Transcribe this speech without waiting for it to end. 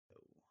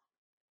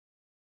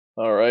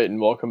All right, and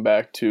welcome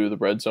back to the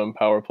Red Zone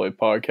Power Play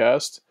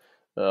podcast.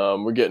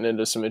 We're getting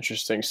into some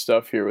interesting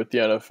stuff here with the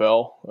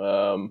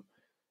NFL.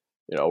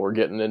 We're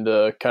getting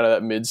into kind of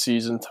that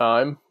mid-season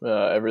time.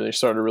 Everything's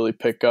starting to really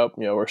pick up.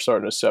 We're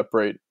starting to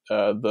separate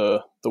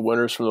the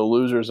winners from the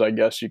losers, I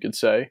guess you could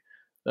say.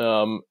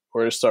 We're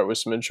going to start with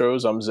some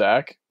intros. I'm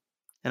Zach.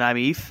 And I'm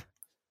Eph.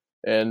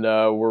 And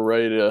we're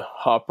ready to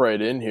hop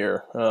right in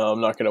here.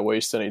 I'm not going to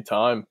waste any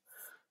time.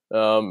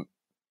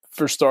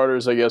 For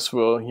starters, I guess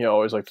we'll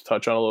always like to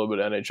touch on a little bit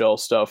of NHL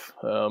stuff.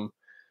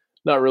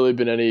 Not really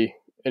been any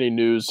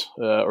news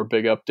or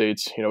big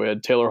updates. We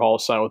had Taylor Hall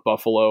sign with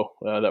Buffalo.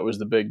 That was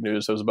the big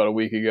news. That was about a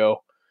week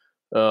ago.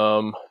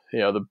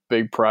 The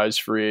big prize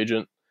free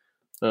agent.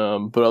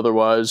 But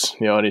otherwise,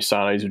 any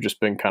signings have just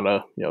been kind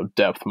of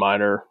depth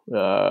minor,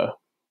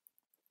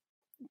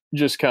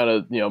 just kind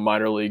of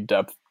minor league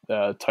depth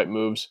type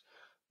moves.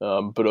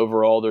 But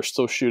overall, they're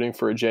still shooting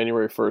for a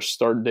January 1st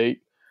start date.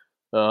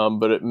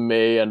 But it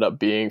may end up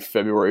being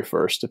February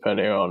 1st,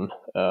 depending on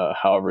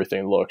how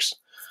everything looks.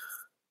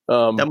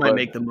 That might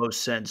make the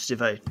most sense.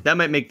 That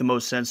might make the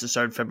most sense to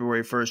start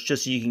February 1st,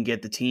 just so you can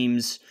get the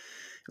teams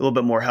a little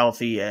bit more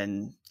healthy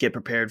and get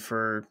prepared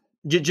for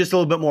just a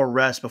little bit more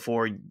rest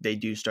before they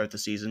do start the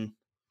season.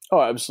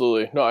 Oh,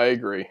 absolutely. No, I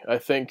agree. I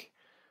think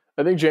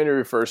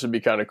January 1st would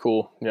be kind of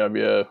cool. It'd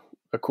be a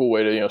cool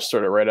way to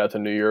start it right at the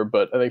new year.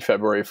 But I think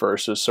February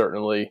 1st is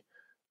certainly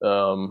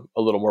a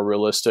little more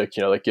realistic.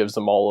 That gives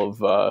them all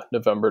of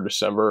November,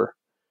 December,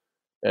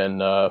 and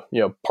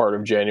part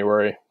of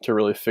January to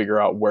really figure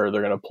out where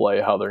they're going to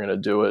play, how they're going to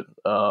do it.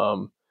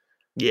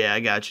 Yeah, I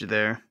got you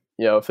there.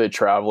 If they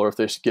travel or if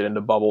they get into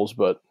bubbles,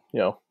 but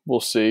we'll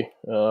see.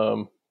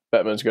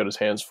 Batman's got his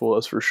hands full,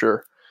 that's for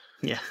sure.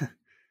 Yeah.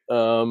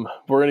 We're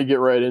going to get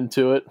right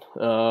into it.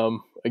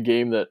 A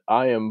game that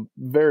I am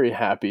very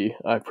happy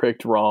I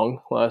picked wrong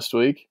last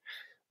week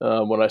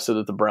when I said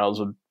that the Browns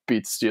would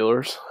beat the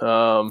Steelers.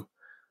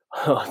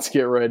 Let's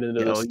get right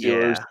into the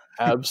Steelers. Yeah.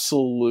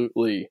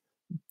 Absolutely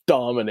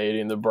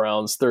dominating the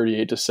Browns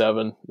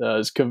 38-7.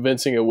 As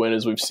convincing a win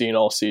as we've seen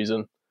all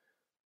season.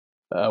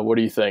 What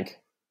do you think?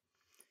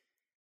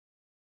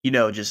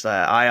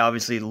 I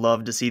obviously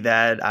love to see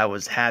that. I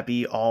was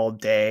happy all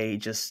day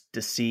just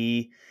to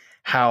see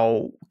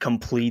how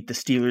complete the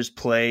Steelers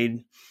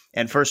played.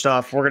 And first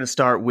off, we're going to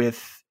start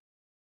with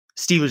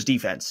Steelers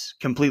defense.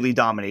 Completely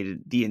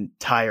dominated the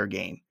entire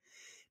game.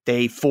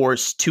 They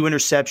forced 2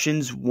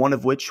 interceptions, one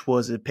of which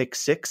was a pick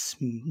six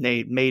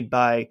made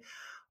by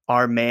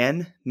our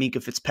man,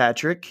 Minkah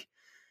Fitzpatrick.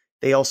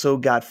 They also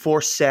got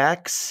 4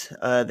 sacks.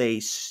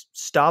 They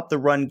stopped the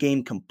run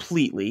game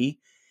completely,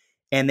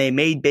 and they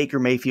made Baker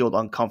Mayfield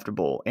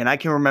uncomfortable. And I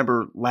can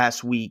remember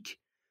last week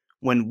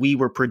when we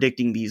were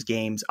predicting these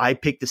games, I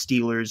picked the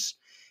Steelers,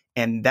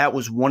 and that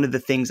was one of the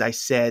things I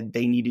said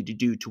they needed to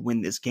do to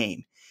win this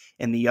game.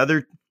 And the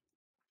others,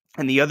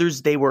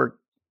 they were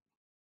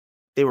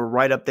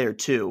right up there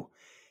too.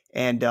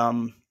 And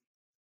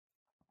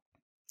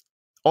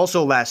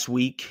also last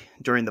week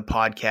during the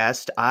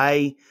podcast,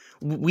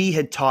 we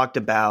had talked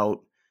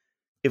about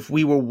if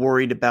we were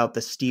worried about the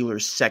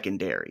Steelers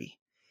secondary.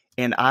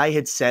 And I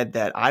had said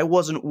that I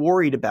wasn't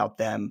worried about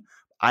them.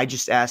 I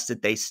just asked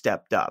that they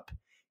stepped up.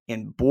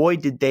 And boy,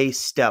 did they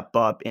step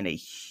up in a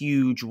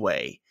huge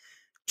way.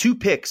 2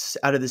 picks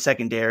out of the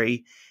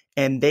secondary,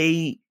 and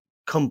they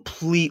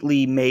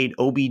completely made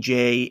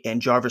OBJ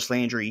and Jarvis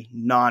Landry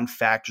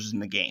non-factors in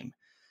the game.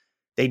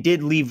 They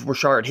did leave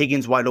Rashard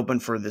Higgins wide open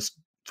for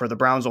the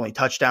Browns' only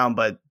touchdown,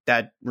 but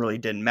that really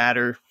didn't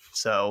matter.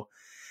 So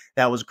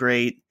that was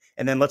great.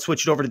 And then let's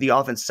switch it over to the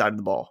offense side of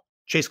the ball.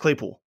 Chase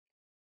Claypool.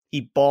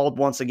 He balled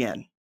once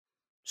again,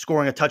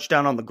 scoring a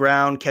touchdown on the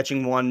ground,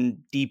 catching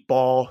one deep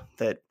ball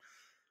that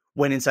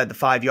went inside the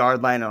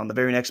 5-yard line. And on the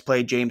very next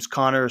play, James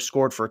Conner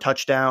scored for a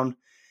touchdown.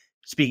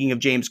 Speaking of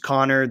James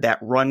Conner, that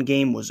run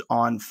game was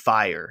on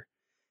fire.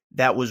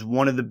 That was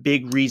one of the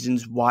big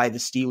reasons why the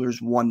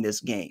Steelers won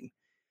this game.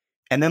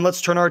 And then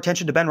let's turn our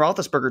attention to Ben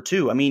Roethlisberger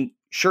too. I mean,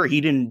 sure,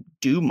 he didn't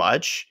do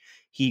much.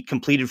 He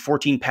completed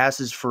 14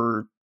 passes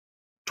for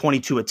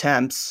 22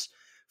 attempts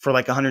for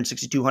like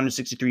 162,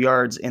 163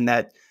 yards in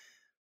that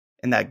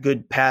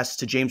good pass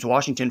to James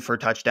Washington for a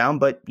touchdown.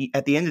 But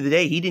at the end of the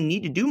day, he didn't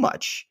need to do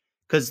much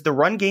because the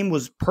run game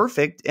was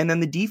perfect. And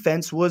then the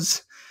defense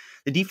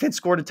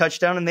scored a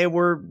touchdown and they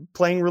were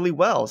playing really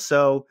well.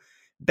 So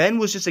Ben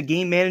was just a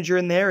game manager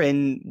in there,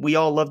 and we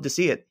all love to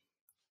see it.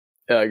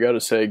 Yeah, I got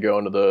to say,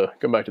 going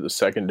back to the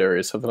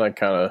secondary, something I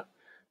kind of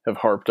have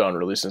harped on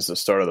really since the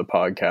start of the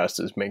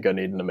podcast is Minkah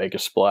needing to make a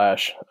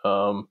splash.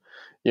 I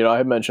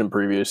had mentioned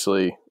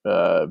previously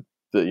that,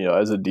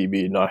 as a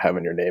DB, not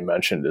having your name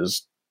mentioned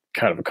is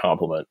kind of a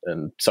compliment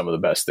and some of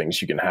the best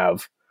things you can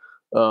have.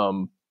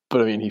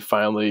 But I mean, he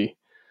finally,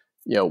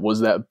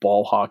 was that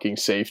ball hawking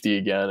safety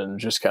again and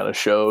just kind of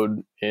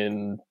showed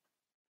in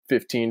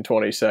 15,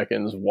 20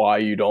 seconds why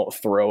you don't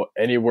throw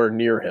anywhere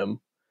near him.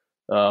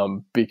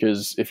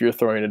 Because if you're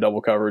throwing a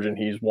double coverage and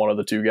he's one of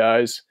the 2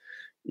 guys,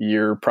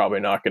 you're probably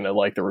not going to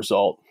like the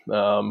result.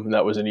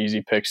 That was an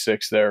easy pick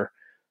six there.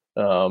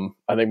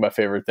 I think my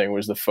favorite thing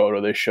was the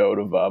photo they showed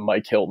of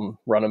Mike Hilton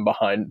running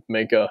behind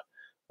Minka,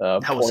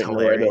 That was pointing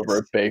right over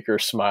hilarious. at Baker,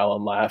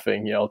 smiling,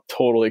 laughing,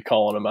 totally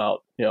calling him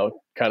out,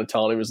 kind of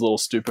telling him he was a little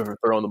stupid for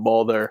throwing the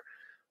ball there.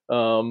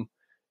 Um,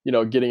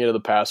 getting into the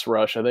pass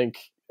rush, I think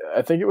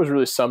it was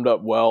really summed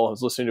up well. I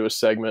was listening to a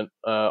segment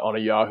on a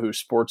Yahoo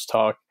Sports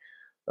Talk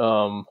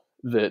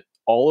that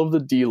all of the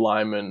D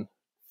linemen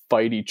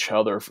fight each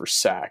other for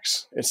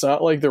sacks. It's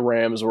not like the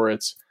Rams where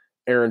it's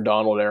Aaron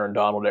Donald, Aaron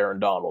Donald, Aaron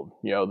Donald.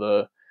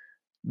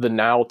 The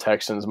now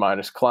Texans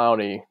minus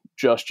Clowney,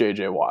 just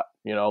J.J. Watt.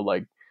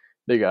 Like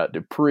they got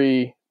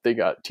Dupree, they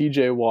got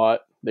T.J. Watt,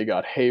 they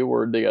got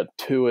Hayward, they got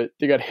Tuitt,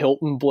 they got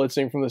Hilton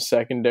blitzing from the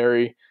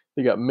secondary,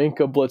 they got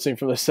Minka blitzing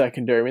from the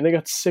secondary. I mean, they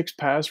got 6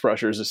 pass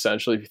rushers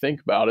essentially if you think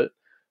about it.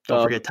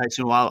 Don't forget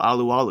Tyson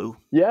Alu.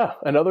 Yeah,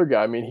 another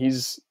guy. I mean,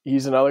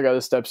 he's another guy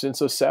that steps in,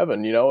 so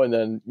 7, and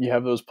then you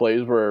have those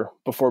plays where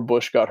before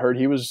Bush got hurt,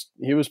 he was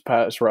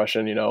pass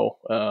rushing.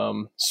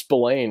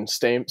 Spillane,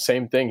 same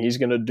thing. He's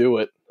going to do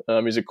it.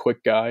 He's a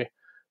quick guy.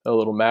 A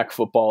little Mac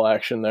football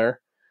action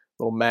there,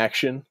 little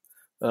Maction.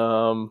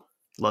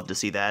 Love to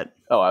see that.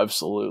 Oh,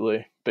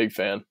 absolutely, big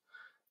fan.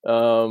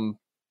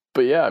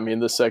 But yeah, I mean,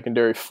 the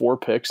secondary 4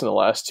 picks in the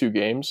last 2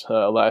 games.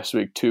 Last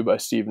week 2 by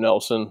Steve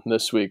Nelson.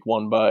 This week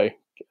 1 by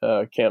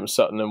Cam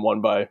Sutton and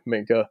 1 by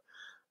Minka.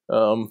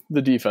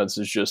 The defense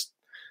is just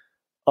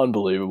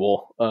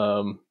unbelievable.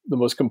 The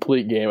most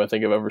complete game I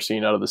think I've ever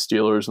seen out of the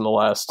Steelers in the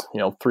last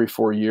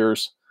 3-4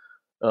 years.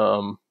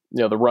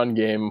 The run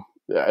game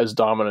as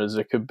dominant as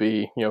it could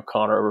be.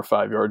 Connor over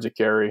 5 yards a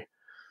carry.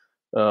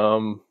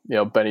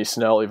 Benny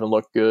Snell even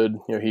looked good.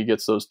 He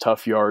gets those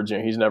tough yards.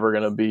 He's never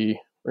going to be,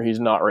 or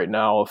he's not right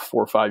now, a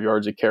 4 or 5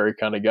 yards a carry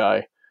kind of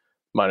guy,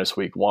 minus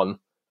week 1.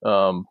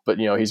 But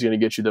he's going to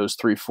get you those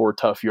 3-4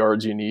 tough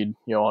yards you need,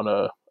 on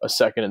a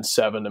 2nd and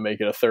 7 to make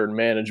it a 3rd and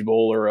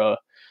manageable, or a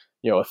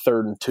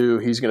 3rd and 2.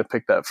 He's going to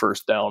pick that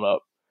first down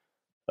up.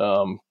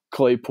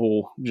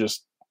 Claypool,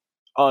 just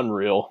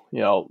unreal.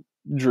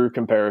 Drew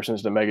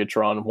comparisons to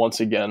Megatron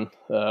once again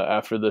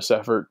after this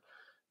effort.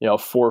 4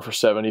 for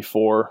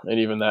 74, and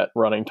even that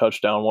running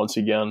touchdown once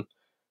again.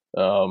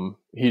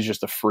 He's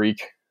just a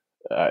freak.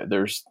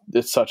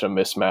 It's such a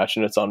mismatch,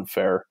 and it's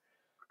unfair.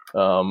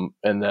 And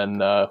then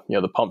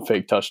the pump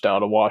fake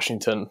touchdown to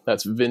Washington.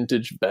 That's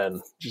vintage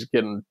Ben, just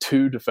getting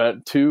 2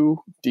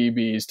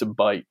 DBs to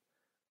bite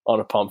on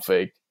a pump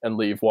fake and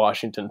leave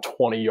Washington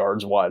 20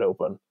 yards wide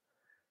open.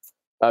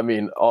 I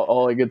mean,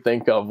 all I could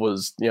think of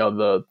was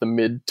the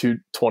mid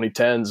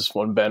 2010s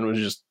when Ben was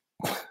just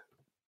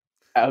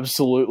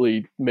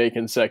absolutely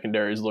making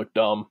secondaries look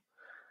dumb.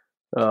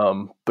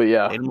 But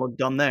yeah, Made him look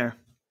dumb there.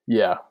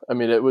 Yeah, I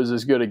mean, it was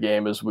as good a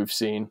game as we've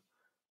seen.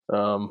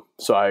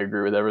 So I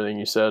agree with everything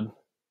you said.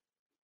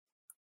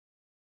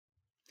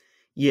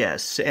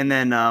 Yes, and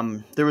then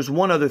there was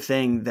one other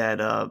thing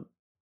that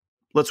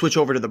let's switch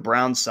over to the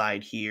Browns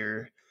side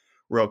here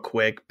real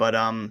quick. But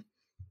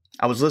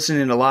I was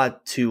listening a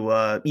lot to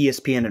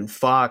ESPN and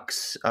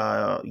Fox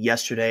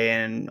yesterday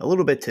and a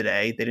little bit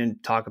today. They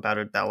didn't talk about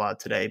it that lot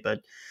today,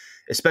 but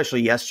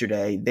especially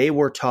yesterday, they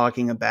were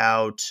talking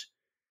about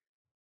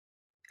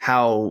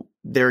how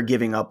they're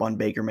giving up on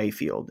Baker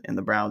Mayfield and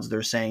the Browns.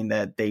 They're saying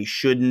that they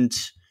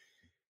shouldn't,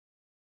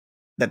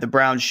 that the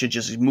Browns should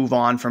just move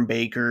on from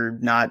Baker,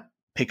 not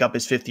pick up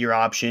his 5th-year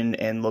option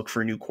and look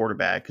for a new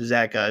quarterback.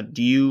 Zach,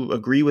 do you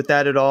agree with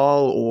that at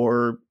all,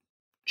 or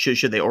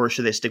should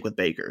they stick with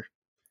Baker?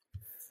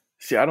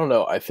 See, I don't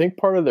know. I think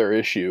part of their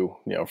issue,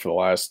 for the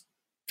last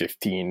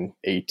 15,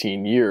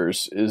 18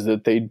 years is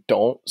that they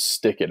don't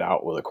stick it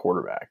out with a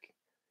quarterback.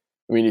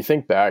 I mean, you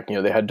think back,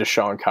 they had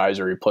Deshaun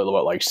Kaiser. He played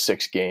about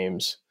 6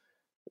 games.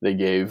 They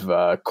gave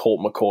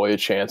Colt McCoy a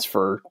chance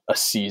for a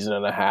season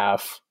and a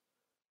half.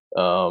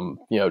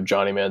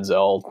 Johnny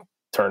Manziel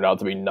turned out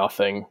to be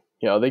nothing.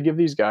 They give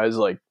these guys,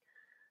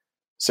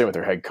 same with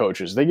their head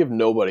coaches, they give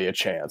nobody a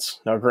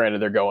chance. Now,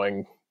 granted, they're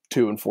going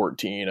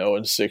 2-14,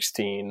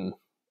 0-16,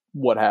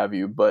 what have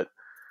you, but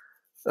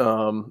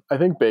I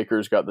think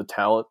Baker's got the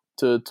talent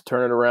to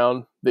turn it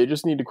around. They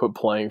just need to quit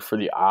playing for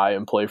the eye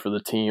and play for the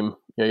team.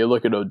 You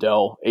look at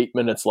Odell, 8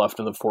 minutes left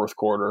in the 4th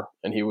quarter,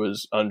 and he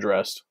was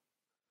undressed.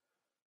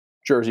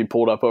 Jersey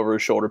pulled up over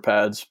his shoulder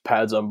pads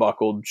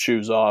unbuckled,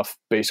 shoes off,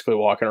 basically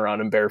walking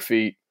around in bare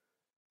feet,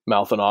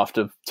 mouthing off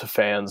to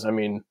fans. I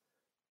mean,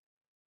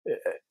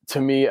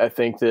 to me, I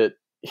think that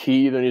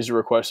he either needs to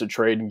request a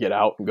trade and get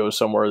out and go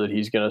somewhere that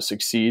he's going to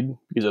succeed,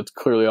 because that's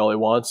clearly all he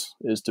wants,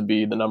 is to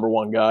be the number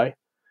 1 guy.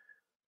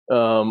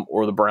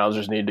 Or the Browns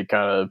just need to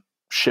kind of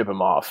ship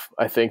him off.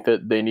 I think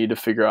that they need to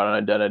figure out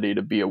an identity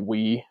to be a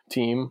we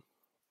team.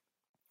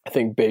 I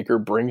think Baker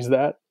brings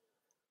that,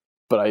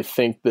 but I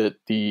think that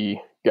the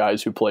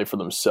guys who play for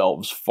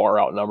themselves far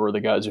outnumber the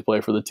guys who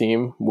play for the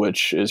team,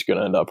 which is going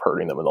to end up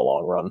hurting them in the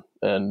long run.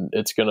 And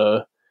it's going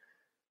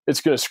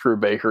to screw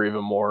Baker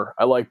even more.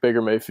 I like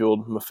Baker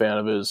Mayfield. I'm a fan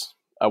of his.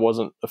 I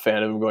wasn't a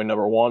fan of him going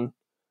number 1.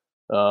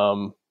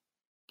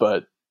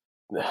 But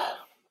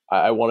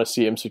I want to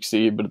see him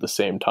succeed, but at the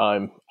same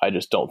time, I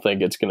just don't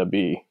think it's going to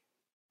be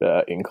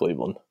in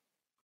Cleveland.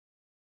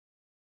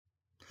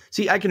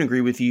 See, I can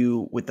agree with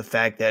you with the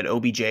fact that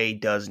OBJ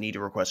does need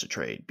to request a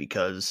trade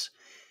because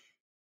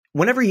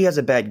whenever he has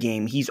a bad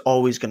game, he's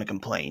always going to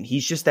complain.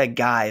 He's just that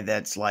guy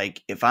that's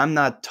like, if I'm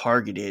not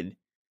targeted,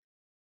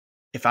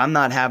 if I'm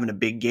not having a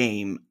big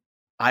game,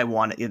 I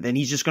want it, then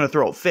he's just going to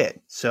throw a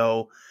fit.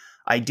 So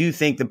I do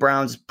think the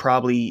Browns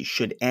probably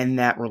should end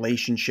that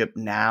relationship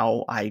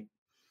now.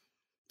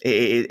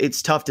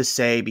 It's tough to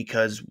say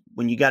because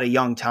when you got a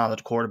young,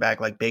 talented quarterback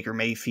like Baker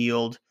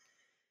Mayfield,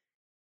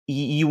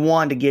 you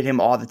want to get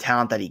him all the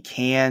talent that he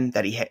can,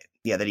 that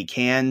he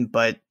can.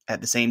 But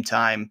at the same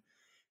time,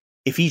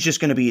 if he's just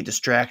going to be a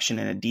distraction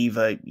and a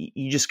diva,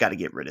 you just got to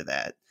get rid of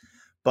that.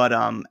 But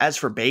as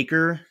for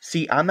Baker,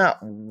 see, I'm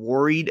not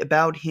worried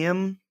about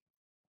him.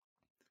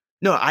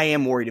 No, I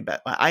am worried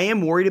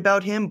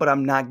about him, but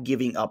I'm not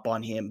giving up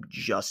on him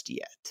just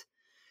yet.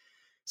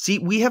 See,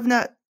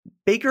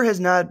 Baker has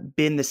not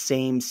been the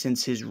same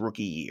since his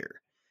rookie year.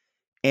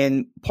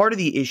 And part of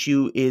the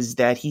issue is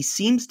that he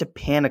seems to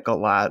panic a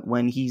lot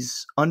when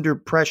he's under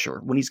pressure,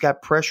 when he's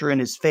got pressure in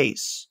his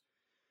face,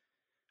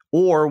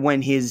 or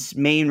when his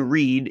main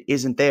read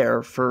isn't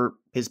there for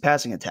his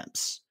passing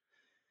attempts.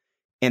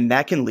 And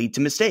that can lead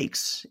to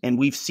mistakes. And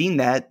we've seen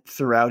that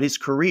throughout his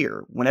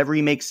career. Whenever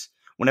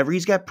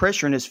he's got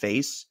pressure in his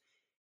face,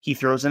 he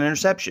throws an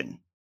interception.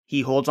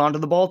 He holds onto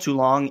the ball too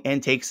long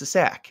and takes a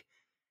sack.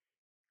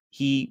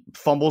 He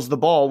fumbles the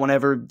ball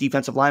whenever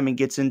defensive lineman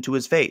gets into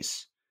his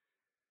face.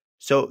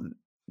 So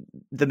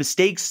the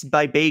mistakes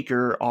by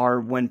Baker are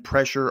when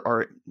pressure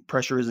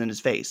is in his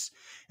face.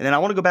 And then I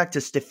want to go back to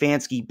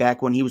Stefanski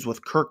back when he was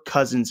with Kirk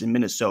Cousins in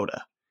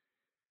Minnesota.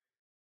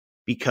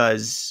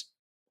 Because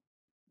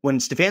when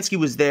Stefanski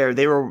was there,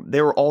 they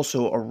were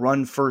also a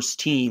run-first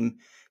team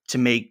to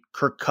make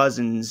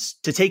to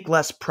take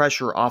less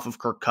pressure off of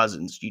Kirk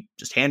Cousins. You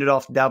just hand it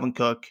off to Dalvin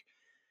Cook,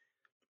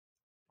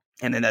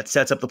 and then that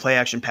sets up the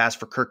play-action pass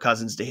for Kirk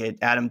Cousins to hit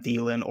Adam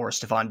Thielen or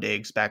Stephon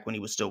Diggs back when he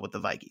was still with the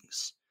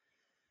Vikings.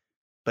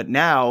 But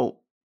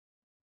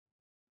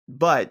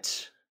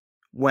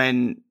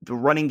when the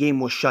running game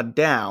was shut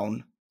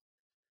down,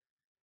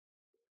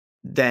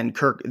 then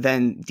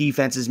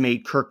defenses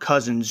made Kirk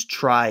Cousins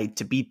try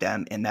to beat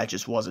them, and that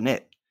just wasn't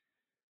it.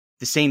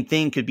 The same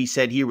thing could be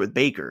said here with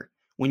Baker.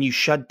 When you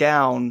shut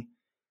down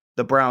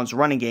the Browns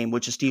running game,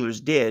 which the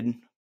Steelers did,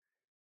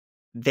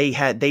 they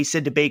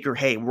said to Baker,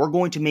 "Hey, we're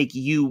going to make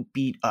you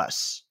beat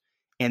us."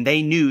 And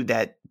they knew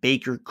that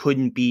Baker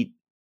couldn't beat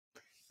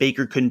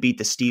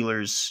the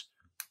Steelers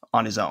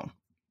on his own.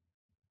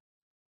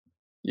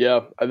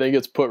 Yeah, I think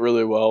it's put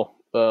really well.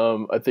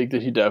 I think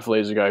that he definitely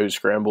is a guy who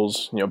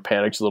scrambles,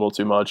 panics a little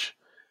too much.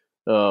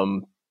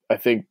 I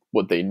think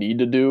what they need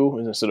to do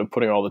is instead of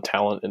putting all the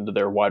talent into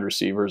their wide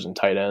receivers and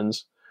tight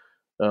ends,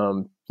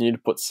 you need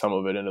to put some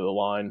of it into the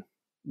line.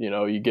 You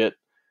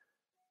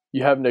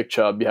have Nick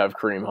Chubb, you have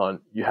Kareem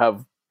Hunt, you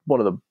have one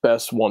of the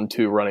best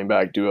 1-2 running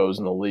back duos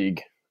in the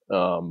league.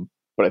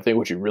 But I think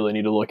what you really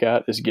need to look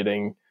at is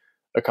getting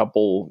a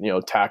couple,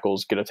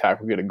 tackles, get a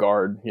tackle, get a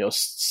guard,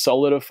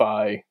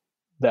 solidify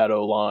that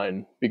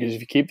O-line, because if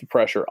you keep the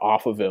pressure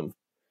off of him,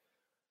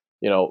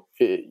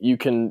 you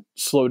can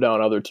slow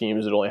down other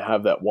teams that only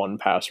have that one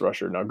pass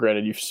rusher. Now,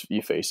 granted,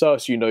 you face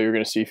us, you're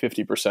going to see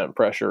 50%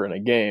 pressure in a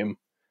game.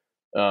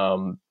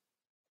 So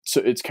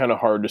it's kind of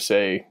hard to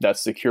say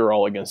that's the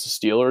cure-all against the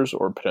Steelers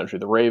or potentially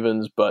the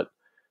Ravens, but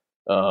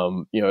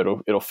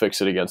it'll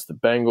fix it against the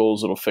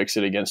Bengals. It'll fix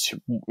it against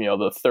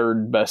the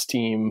third best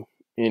team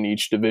in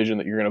each division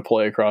that you're going to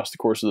play across the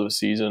course of the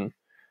season.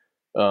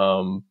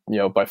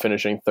 By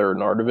finishing third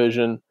in our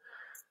division,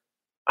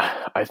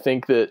 I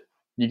think that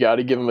you got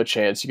to give him a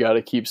chance. You got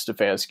to keep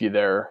Stefanski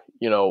there.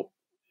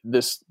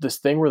 This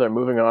thing where they're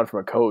moving on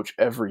from a coach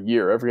every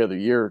other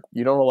year,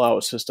 you don't allow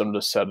a system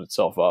to set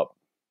itself up.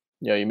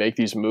 You make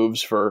these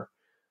moves for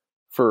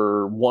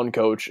one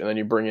coach and then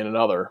you bring in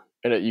another,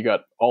 and you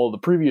got all of the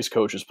previous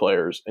coach's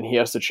players, and he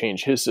has to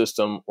change his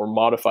system or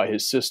modify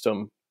his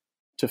system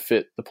to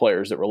fit the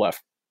players that were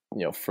left,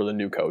 for the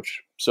new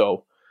coach.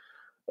 So,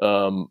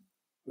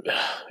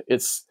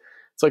 it's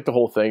like the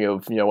whole thing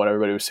of, when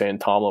everybody was saying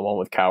Tomlin won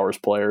with Cowher's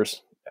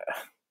players,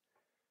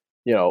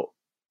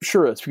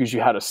 sure, that's because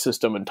you had a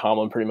system and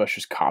Tomlin pretty much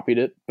just copied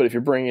it. But if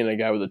you're bringing in a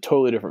guy with a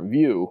totally different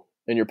view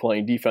and you're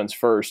playing defense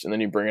first, and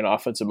then you bring an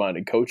offensive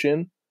minded coach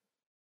in,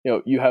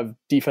 you have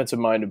defensive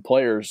minded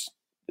players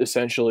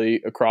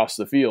essentially across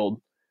the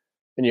field,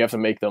 and you have to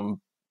make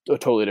them a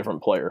totally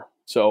different player.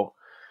 So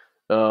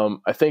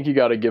I think you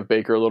got to give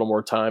Baker a little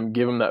more time,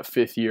 give him that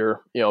fifth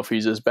year. If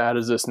he's as bad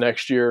as this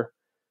next year,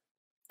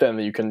 then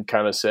you can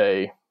kind of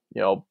say,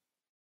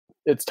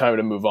 it's time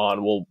to move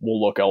on. We'll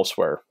look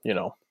elsewhere,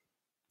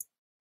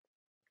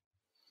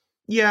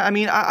 Yeah, I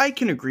mean, I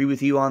can agree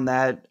with you on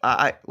that.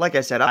 Like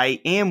I said, I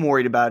am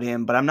worried about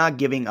him, but I'm not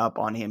giving up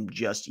on him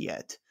just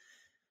yet.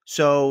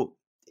 So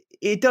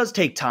it does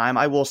take time,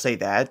 I will say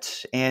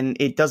that. And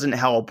it doesn't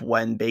help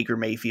when Baker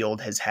Mayfield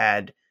has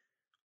had,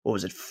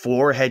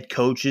 4 head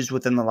coaches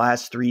within the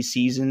last 3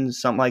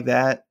 seasons, something like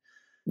that.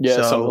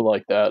 Yeah, something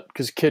like that.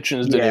 Because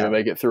Kitchens didn't even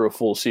make it through a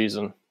full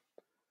season.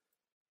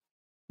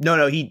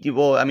 No,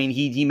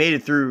 he made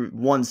it through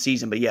one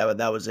season, but yeah, but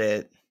that was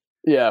it.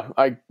 Yeah,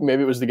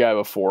 maybe it was the guy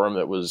before him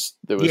that was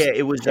Yeah,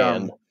 it was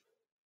canned.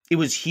 it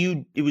was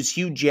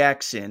Hugh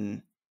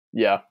Jackson.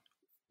 Yeah.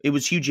 It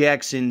was Hugh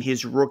Jackson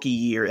his rookie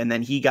year, and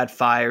then he got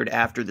fired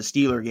after the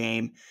Steeler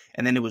game,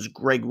 and then it was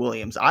Greg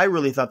Williams. I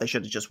really thought they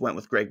should have just went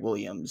with Greg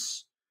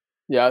Williams.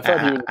 Yeah, I thought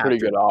he was a pretty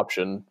After. good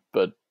option,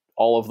 but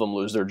all of them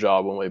lose their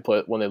job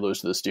when they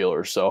lose to the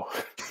Steelers. So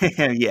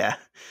Yeah.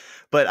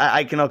 But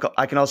I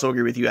can also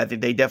agree with you. I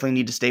think they definitely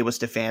need to stay with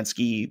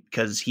Stefanski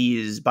because he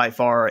is by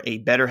far a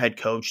better head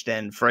coach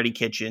than Freddie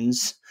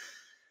Kitchens,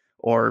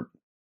 or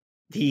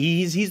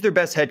he's their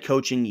best head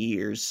coach in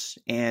years.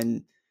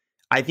 And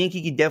I think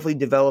he could definitely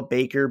develop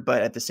Baker,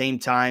 but at the same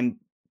time,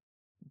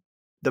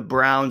 the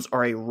Browns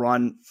are a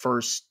run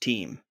first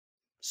team.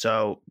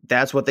 So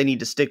that's what they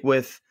need to stick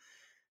with.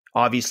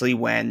 Obviously,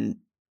 when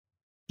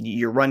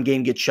your run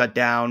game gets shut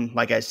down,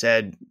 like I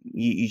said,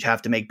 you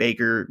have to make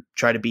Baker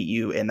try to beat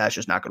you, and that's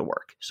just not going to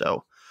work.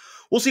 So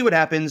we'll see what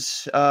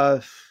happens.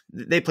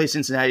 They play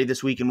Cincinnati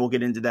this week, and we'll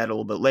get into that a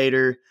little bit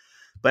later.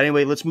 But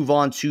anyway, let's move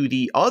on to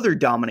the other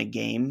dominant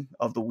game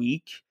of the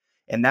week,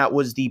 and that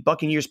was the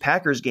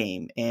Buccaneers-Packers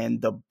game.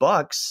 And the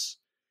Bucs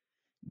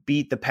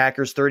beat the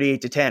Packers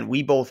 38-10.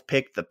 We both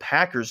picked the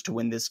Packers to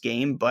win this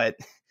game, but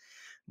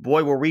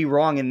boy, were we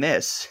wrong in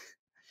this.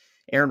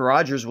 Aaron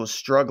Rodgers was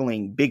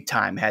struggling big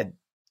time, had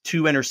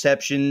 2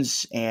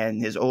 interceptions,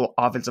 and his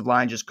offensive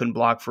line just couldn't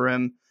block for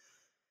him.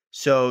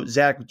 So,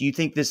 Zach, do you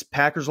think this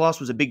Packers loss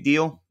was a big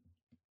deal?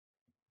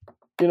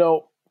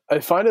 I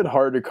find it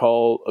hard to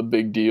call a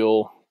big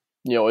deal,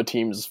 a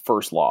team's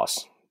first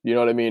loss. You know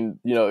what I mean?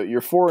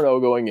 You're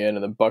 4-0 going in,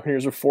 and the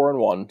Buccaneers are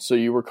 4-1. So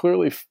you were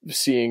clearly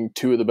seeing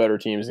 2 of the better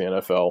teams in the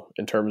NFL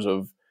in terms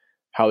of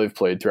how they've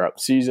played throughout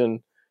the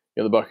season.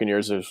 The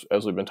Buccaneers,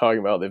 as we've been talking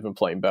about, they've been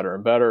playing better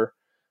and better.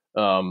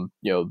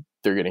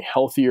 They're getting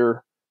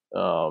healthier.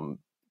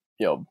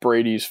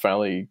 Brady's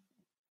finally,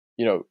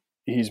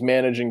 he's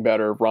managing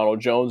better.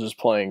 Ronald Jones is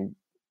playing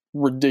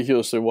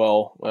ridiculously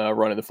well,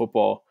 running the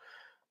football.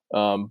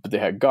 But they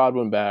had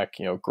Godwin back.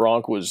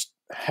 Gronk was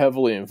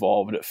heavily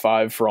involved at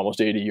 5 for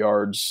almost 80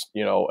 yards,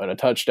 and a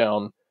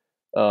touchdown.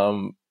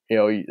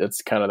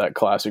 That's kind of that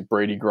classic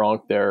Brady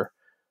Gronk there.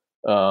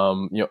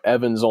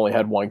 Evans only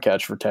had 1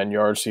 catch for 10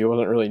 yards, so he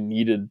wasn't really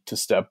needed to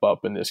step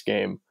up in this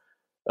game.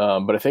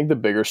 But I think the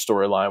bigger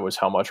storyline was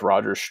how much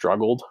Rodgers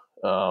struggled.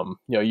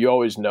 You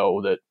always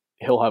know that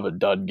he'll have a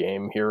dud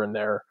game here and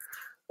there.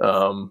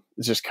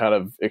 It's just kind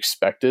of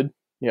expected.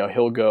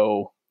 He'll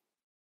go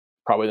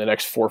probably the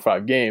next 4 or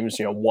 5 games,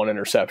 1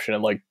 interception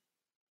and like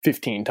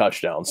 15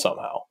 touchdowns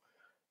somehow.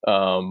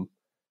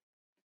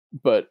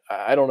 But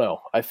I don't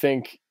know. I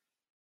think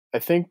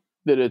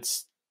that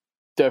it's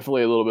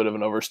definitely a little bit of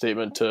an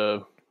overstatement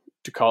to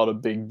call it a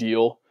big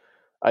deal.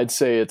 I'd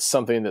say it's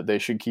something that they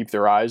should keep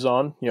their eyes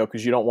on,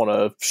 because you don't want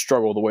to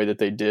struggle the way that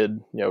they did,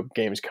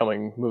 games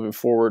moving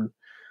forward,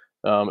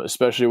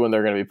 especially when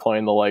they're going to be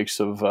playing the likes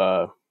of,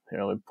 let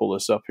me pull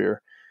this up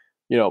here,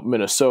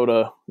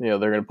 Minnesota, they're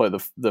going to play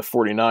the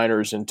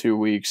 49ers in 2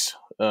 weeks.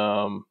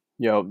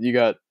 You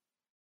got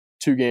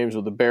 2 games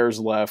with the Bears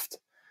left.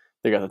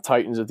 They got the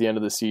Titans at the end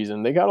of the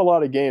season. They got a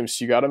lot of games.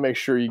 So you got to make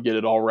sure you get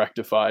it all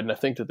rectified. And I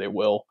think that they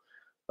will.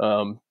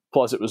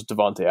 Plus, it was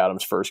Devontae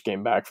Adams' first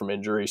game back from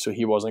injury, so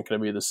he wasn't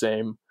going to be the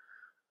same.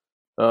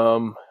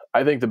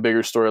 I think the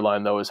bigger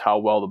storyline, though, is how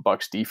well the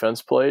Bucs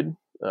defense played.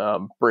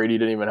 Brady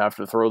didn't even have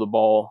to throw the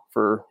ball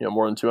for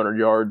more than 200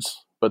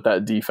 yards, but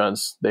that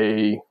defense,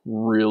 they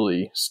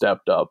really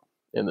stepped up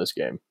in this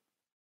game.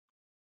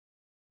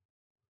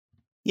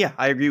 Yeah,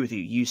 I agree with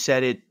you. You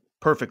said it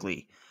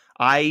perfectly.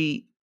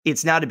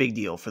 It's not a big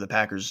deal for the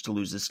Packers to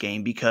lose this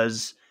game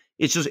because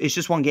it's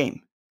just one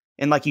game.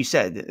 And like you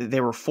said, they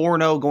were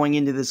 4-0 going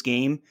into this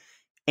game.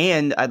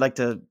 And I'd like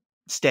to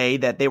say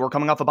that they were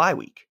coming off a bye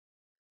week.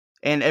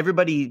 And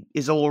everybody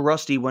is a little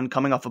rusty when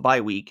coming off a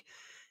bye week.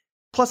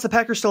 Plus, the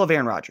Packers still have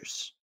Aaron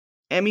Rodgers.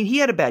 I mean, he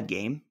had a bad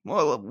game.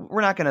 Well,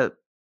 we're not gonna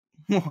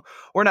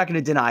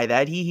deny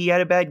that he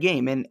had a bad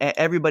game, and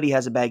everybody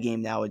has a bad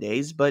game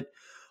nowadays. But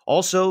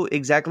also,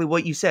 exactly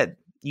what you said,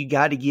 you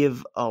got to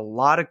give a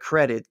lot of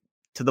credit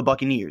to the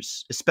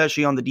Buccaneers,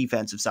 especially on the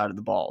defensive side of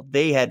the ball.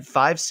 They had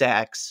 5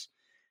 sacks,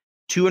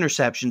 2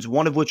 interceptions,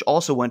 one of which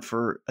also went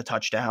for a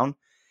touchdown,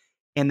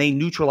 and they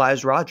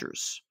neutralized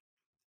Rodgers.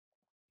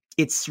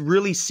 It's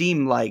really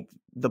seemed like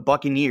the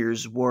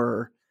Buccaneers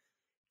were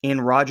in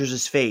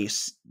Rodgers'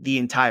 face the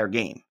entire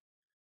game.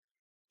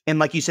 And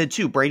like you said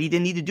too, Brady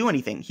didn't need to do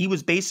anything. He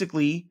was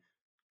basically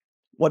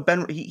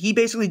he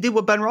basically did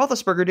what Ben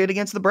Roethlisberger did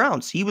against the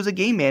Browns. He was a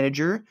game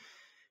manager,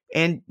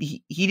 and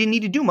he didn't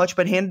need to do much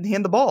but hand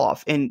the ball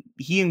off. And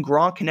he and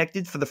Gronk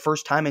connected for the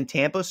first time in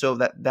Tampa, so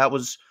that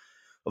was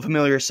a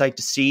familiar sight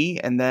to see.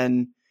 And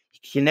then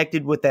he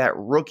connected with that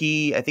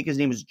rookie. I think his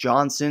name is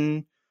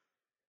Johnson.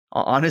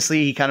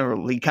 Honestly, he kind of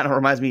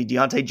reminds me of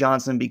Deontay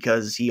Johnson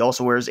because he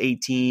also wears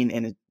 18,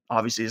 and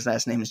obviously his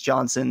last name is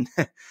Johnson.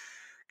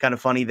 Kind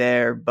of funny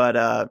there.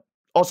 But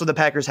also the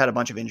Packers had a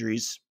bunch of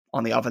injuries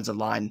on the offensive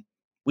line.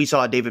 We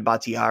saw David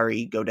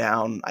Bakhtiari go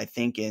down, I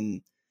think,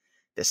 in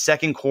the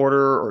second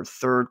quarter or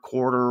third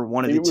quarter,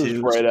 one I of think the it was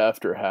two. right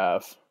after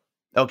half.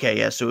 Okay,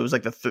 yeah. So it was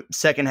like the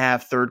second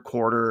half, third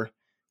quarter.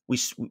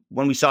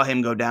 When we saw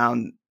him go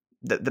down,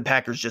 the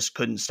Packers just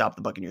couldn't stop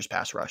the Buccaneers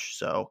pass rush.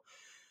 So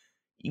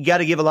you got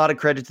to give a lot of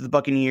credit to the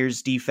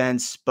Buccaneers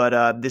defense,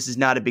 but this is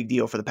not a big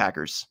deal for the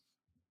Packers.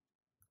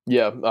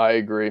 Yeah, I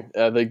agree.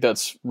 I think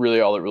that's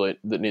really all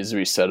that needs to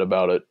be said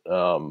about it.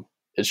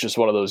 It's just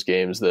one of those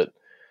games that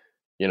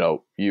you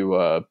don't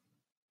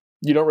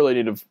really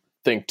need to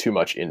think too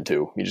much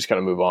into. You just kind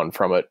of move on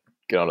from it,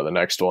 get on to the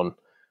next one.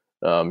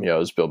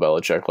 As Bill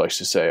Belichick likes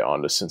to say,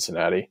 on to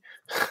Cincinnati.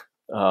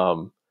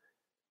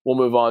 We'll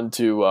move on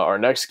to our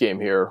next game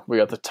here. We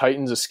got the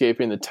Titans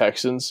escaping the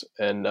Texans,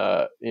 and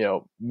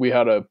we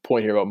had a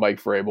point here about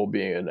Mike Vrabel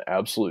being an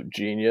absolute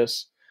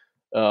genius.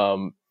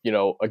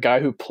 A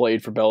guy who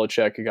played for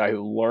Belichick, a guy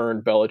who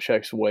learned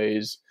Belichick's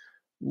ways,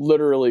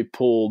 literally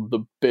pulled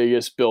the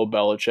biggest Bill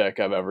Belichick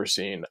I've ever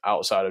seen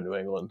outside of New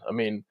England. I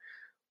mean,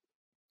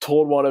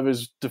 told one of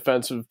his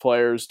defensive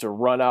players to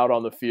run out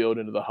on the field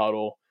into the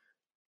huddle,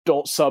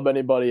 don't sub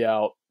anybody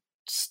out,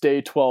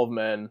 stay 12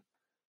 men,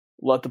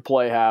 let the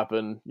play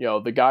happen.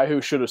 The guy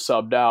who should have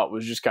subbed out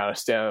was just kind of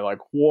standing there like,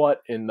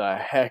 what in the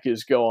heck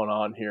is going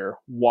on here?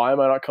 Why am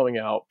I not coming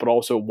out? But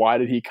also, why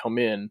did he come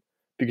in?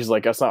 Because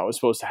that's not what's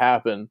supposed to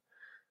happen.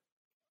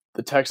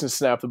 The Texans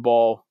snap the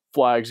ball,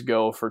 flags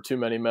go for too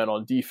many men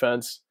on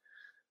defense,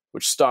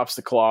 which stops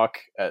the clock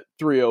at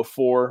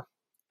 3:04.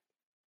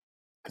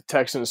 The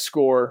Texans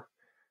score,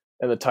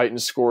 and the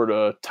Titans score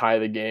to tie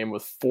the game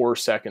with 4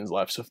 seconds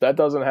left. So if that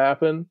doesn't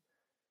happen,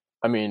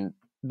 I mean,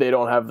 they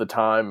don't have the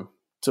time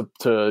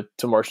to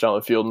march down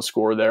the field and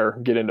score there,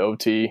 get into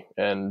OT,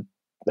 and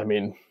I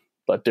mean,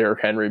 let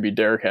Derrick Henry be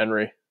Derrick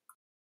Henry.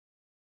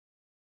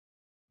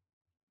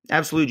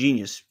 Absolute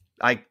genius.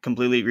 I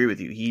completely agree with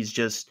you.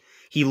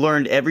 He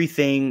learned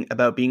everything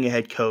about being a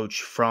head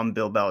coach from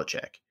Bill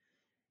Belichick.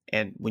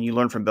 And when you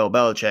learn from Bill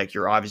Belichick,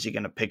 you're obviously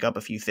going to pick up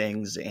a few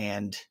things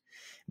and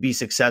be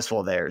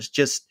successful there. It's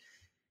just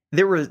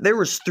there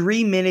was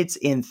 3 minutes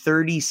and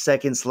 30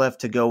 seconds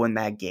left to go in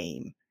that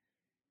game.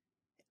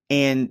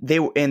 And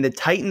the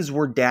Titans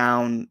were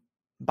down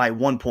by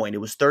 1 point. It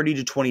was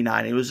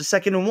 30-29. It was a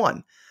 2nd and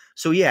 1.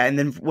 So yeah, and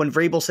then when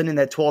Vrabel sent in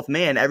that 12th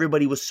man,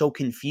 everybody was so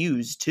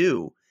confused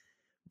too.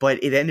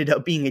 But it ended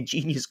up being a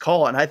genius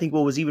call. And I think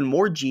what was even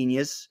more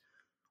genius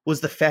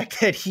was the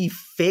fact that he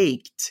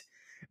faked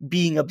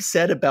being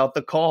upset about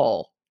the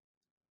call,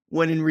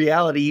 when in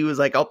reality he was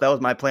like, "Oh, that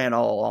was my plan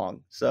all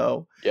along."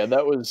 So yeah,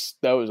 that was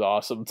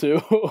awesome too.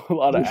 A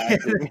lot of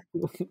acting.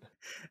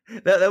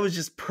 that was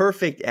just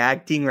perfect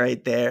acting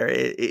right there.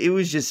 It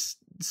was just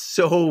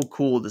so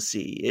cool to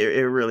see.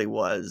 It really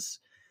was.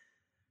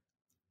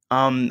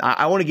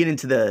 I want to get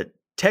into the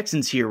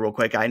Texans here real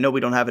quick. I know we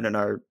don't have it in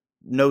our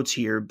notes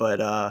here,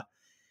 but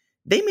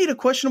they made a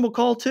questionable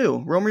call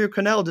too. Romeo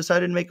Crennel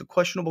decided to make a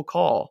questionable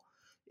call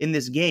in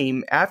this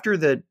game after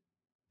the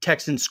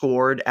Texans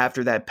scored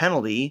after that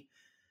penalty.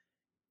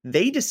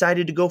 They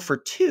decided to go for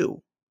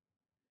 2.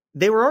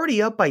 They were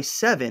already up by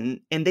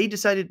 7, and they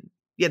decided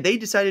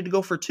to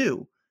go for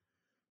 2.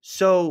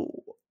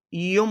 So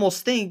you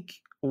almost think,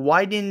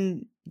 why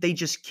didn't they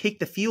just kick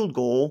the field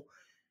goal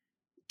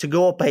to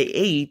go up by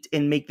 8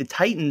 and make the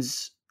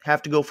Titans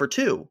have to go for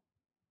 2?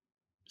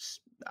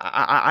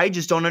 I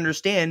just don't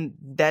understand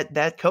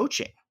that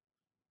coaching.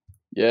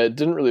 Yeah, it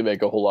didn't really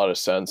make a whole lot of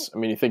sense. I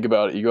mean, you think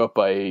about it, you go up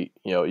by 8,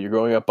 you're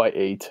going up by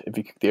 8 if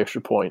you kick the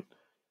extra point,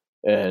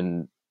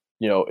 and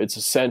it's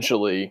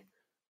essentially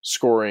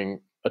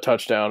scoring a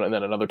touchdown and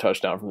then another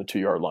touchdown from the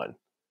 2-yard line.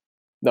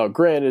 Now,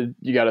 granted,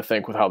 you got to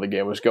think with how the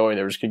game was going,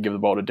 they were just going to give the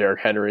ball to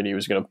Derrick Henry and he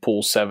was going to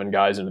pull 7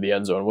 guys into the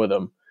end zone with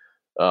him.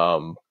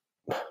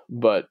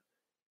 But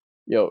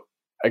I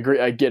agree.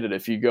 I get it.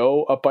 If you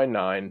go up by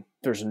 9,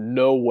 there's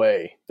no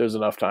way there's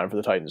enough time for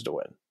the Titans to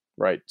win,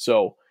 right?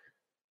 So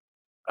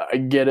I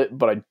get it,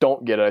 but I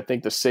don't get it. I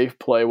think the safe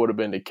play would have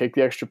been to kick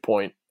the extra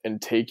point and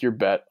take your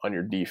bet on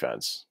your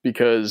defense,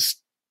 because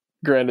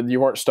granted, you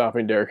weren't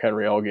stopping Derrick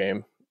Henry all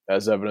game,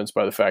 as evidenced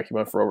by the fact he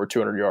went for over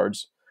 200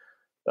 yards.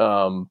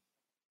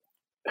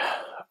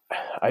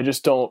 I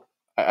just don't.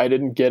 I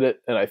didn't get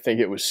it, and I think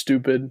it was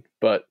stupid.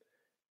 But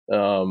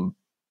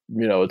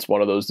it's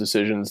one of those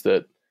decisions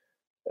that,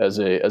 as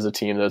a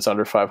team that's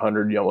under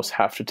 500, you almost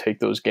have to take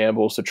those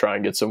gambles to try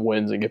and get some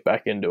wins and get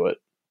back into it.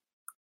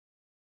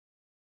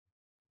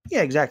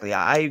 Yeah, exactly.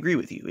 I agree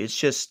with you. It's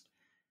just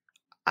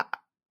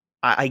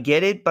I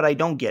get it, but I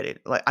don't get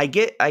it. Like I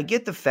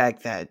get the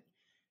fact that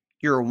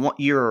you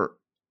were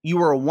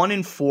a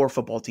 1-4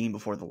 football team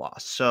before the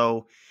loss,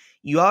 so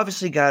you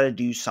obviously got to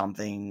do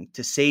something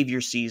to save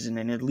your season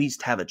and at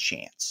least have a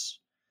chance.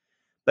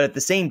 But at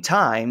the same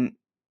time,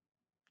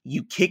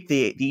 you kick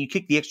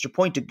the extra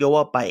point to go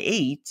up by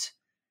 8.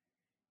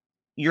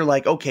 You're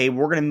like, okay,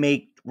 we're gonna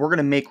make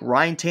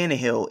Ryan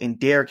Tannehill and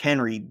Derrick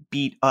Henry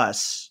beat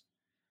us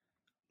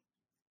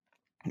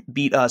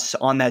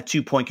on that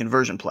 2-point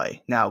conversion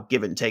play. Now,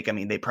 give it and take, I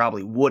mean, they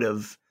probably would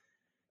have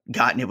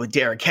gotten it with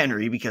Derrick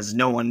Henry because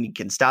no one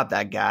can stop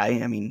that guy.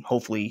 I mean,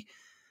 hopefully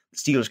the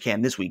Steelers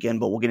can this weekend,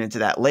 but we'll get into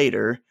that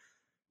later.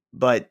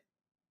 But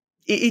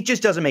it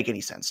just doesn't make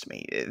any sense to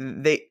me.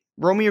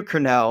 Romeo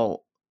Crennel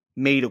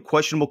made a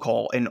questionable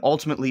call, and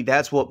ultimately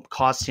that's what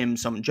cost him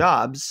some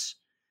jobs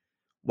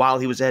while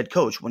he was a head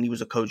coach. When he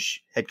was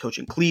head coach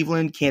in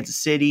Cleveland, Kansas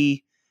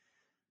City,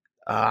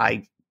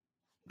 I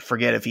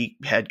forget if he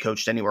had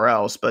coached anywhere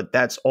else, but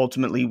that's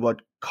ultimately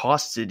what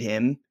costed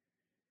him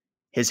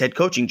his head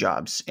coaching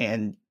jobs.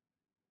 And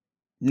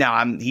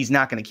now he's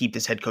not going to keep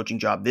this head coaching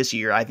job this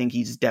year. I think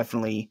he's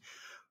definitely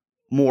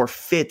more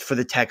fit for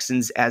the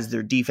Texans as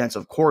their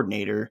defensive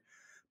coordinator.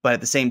 But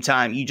at the same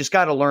time, you just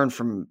got to learn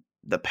from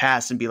the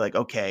past and be like,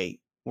 okay,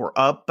 we're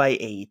up by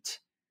 8.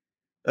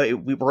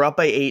 We're up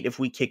by 8 if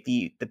we kick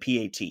the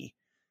PAT.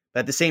 But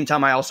at the same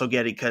time, I also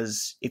get it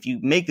because if you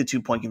make the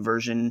 2-point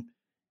conversion,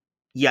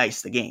 you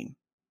ice the game.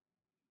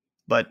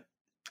 But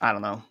I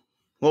don't know.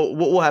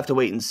 We'll have to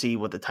wait and see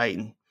what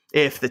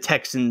if the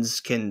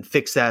Texans can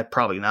fix that.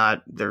 Probably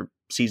not. Their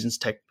season's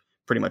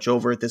pretty much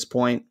over at this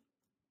point.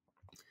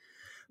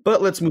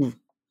 But let's move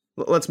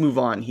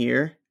on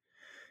here.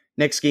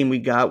 Next game we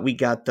got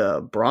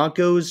the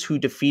Broncos, who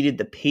defeated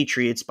the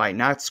Patriots by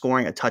not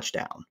scoring a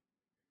touchdown.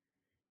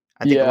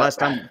 I think the last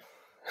time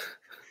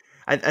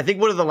I think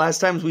one of the last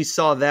times we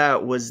saw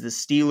that was the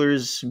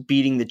Steelers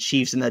beating the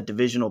Chiefs in that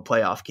divisional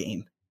playoff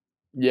game.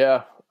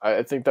 Yeah,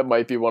 I think that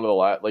might be one of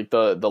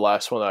the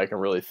last one that I can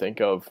really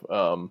think of.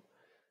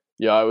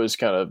 I was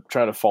kind of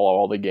trying to follow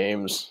all the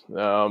games.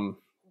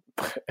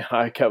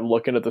 I kept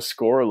looking at the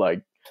score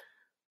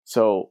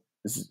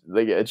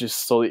it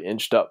just slowly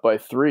inched up by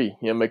 3.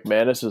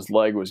 McManus's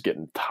leg was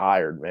getting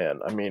tired, man.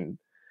 I mean,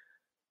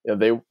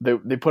 they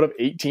put up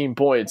 18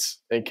 points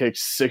and kicked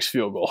 6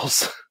 field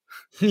goals.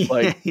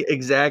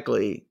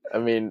 Exactly. I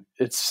mean,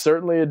 it's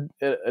certainly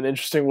an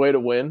interesting way to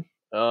win.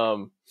 I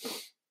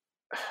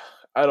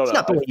don't know. It's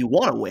not the way you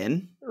want to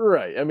win.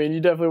 Right. I mean, you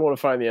definitely want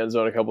to find the end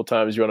zone a couple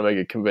times. You want to make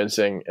it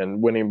convincing,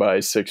 and winning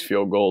by 6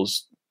 field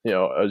goals,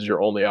 as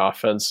your only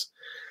offense,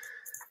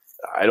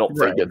 I don't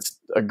think it's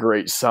a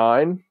great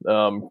sign.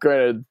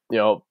 Granted,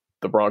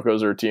 the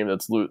Broncos are a team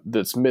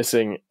that's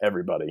missing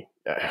everybody.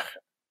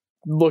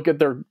 Look at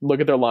their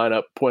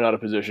lineup, point out a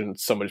position,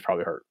 somebody's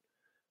probably hurt.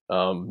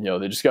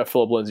 They just got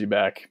Philip Lindsay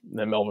back, and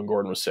then Melvin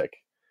Gordon was sick.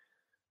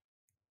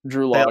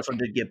 Drew Lock.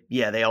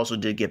 They also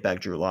did get back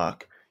Drew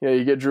Lock. Yeah,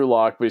 you get Drew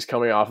Lock, but he's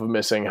coming off of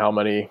missing how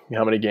many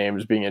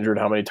games, being injured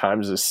how many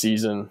times this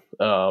season.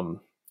 On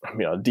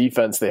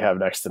defense they have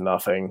next to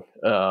nothing.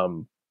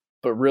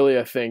 But really,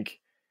 I think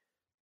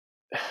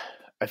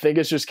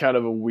it's just kind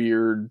of a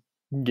weird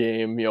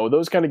game.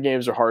 Those kind of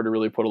games are hard to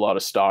really put a lot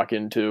of stock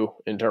into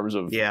in terms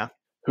of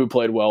who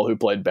played well, who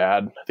played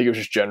bad. I think it was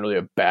just generally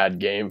a bad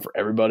game for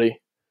everybody.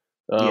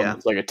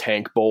 It's like a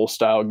tank bowl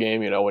style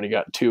game, when you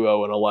got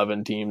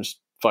 2-0-11 teams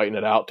fighting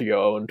it out to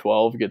go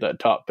 0-12, get that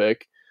top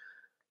pick.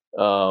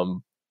 I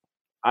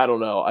don't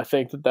know. I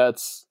think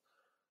that's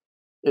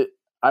it.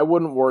 I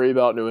wouldn't worry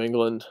about New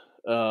England.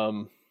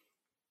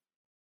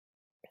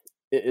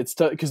 It's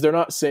tough because they're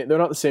not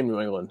the same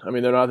New England. I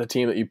mean, they're not the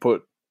team that you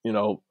put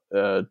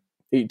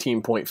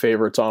 18-point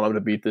favorites on them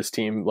to beat this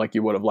team like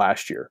you would have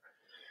last year.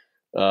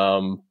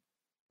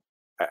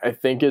 I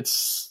think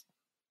it's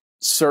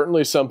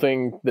certainly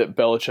something that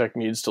Belichick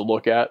needs to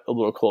look at a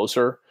little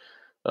closer.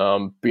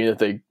 Being that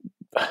they,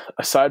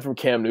 aside from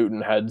Cam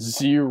Newton, had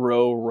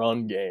 0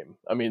 run game.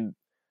 I mean,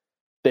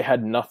 they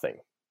had nothing.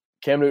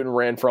 Cam Newton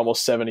ran for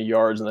almost 70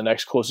 yards, and the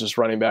next closest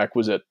running back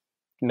was at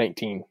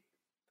 19.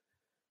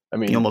 I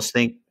mean, you almost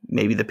think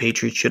maybe the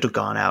Patriots should have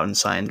gone out and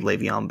signed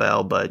Le'Veon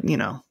Bell, but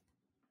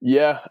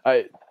Yeah,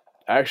 I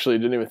actually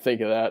didn't even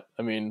think of that.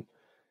 I mean,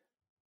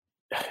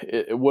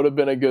 it would have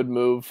been a good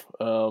move.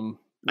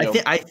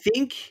 I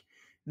think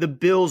the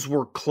Bills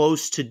were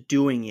close to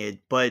doing it,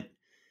 but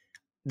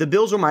the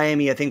Bills or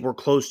Miami, I think, were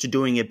close to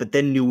doing it, but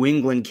then New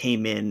England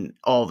came in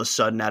all of a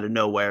sudden out of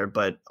nowhere.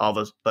 But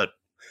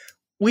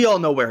we all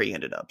know where he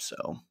ended up.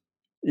 So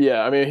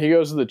yeah, I mean, he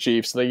goes to the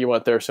Chiefs. I think he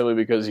went there simply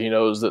because he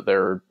knows that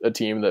they're a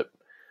team that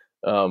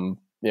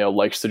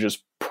likes to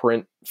just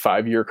print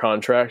 5-year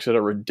contracts at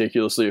a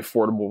ridiculously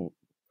affordable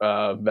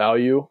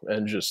value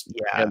and just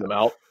hand them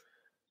out.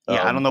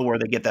 Yeah, I don't know where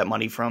they get that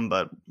money from,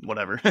 but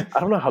whatever. I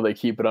don't know how they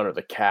keep it under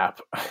the cap.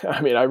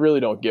 I mean, I really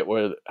don't get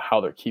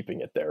how they're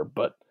keeping it there.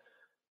 But,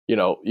 you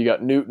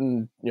got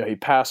Newton, he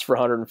passed for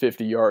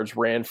 150 yards,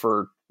 ran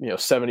for,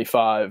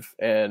 75,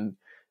 and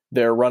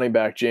their running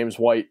back, James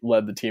White,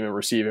 led the team in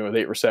receiving with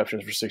 8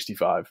 receptions for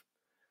 65.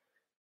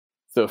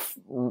 The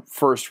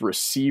first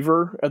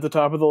receiver at the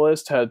top of the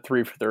list had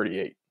 3 for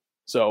 38.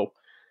 So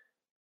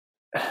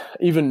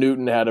even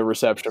Newton had a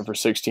reception for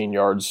 16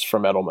 yards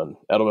from Edelman.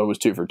 Edelman was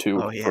 2 for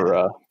 2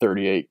 for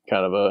 38,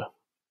 kind of a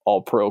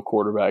all-pro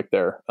quarterback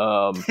there.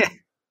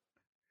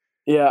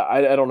 Yeah,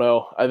 I don't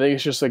know. I think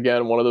it's just,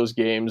 again, one of those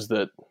games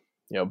that,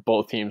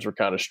 both teams were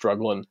kind of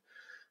struggling.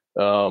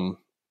 And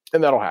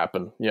that'll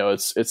happen.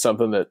 It's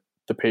something that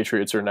the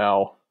Patriots are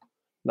now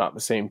not the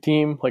same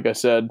team. Like I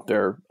said,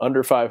 they're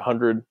under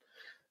 500.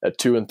 at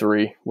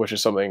 2-3, which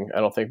is something I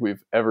don't think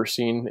we've ever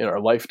seen in our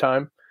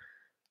lifetime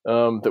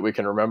that we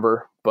can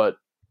remember. But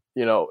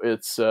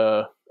it's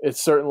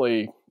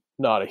certainly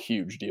not a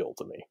huge deal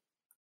to me.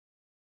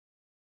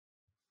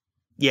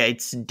 Yeah,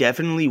 it's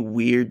definitely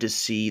weird to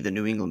see the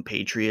New England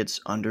Patriots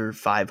under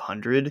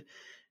 500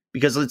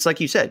 because it's like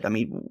you said. I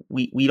mean,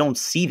 we don't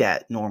see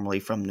that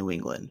normally from New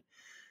England.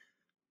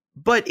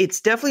 But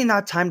it's definitely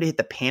not time to hit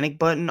the panic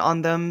button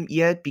on them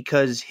yet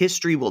because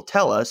history will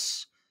tell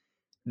us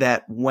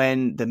that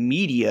when the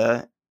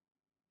media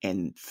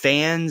and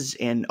fans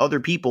and other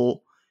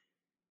people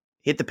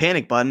hit the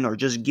panic button or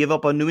just give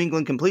up on New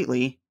England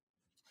completely,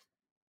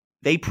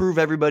 they prove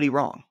everybody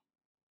wrong.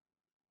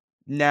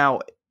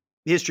 Now,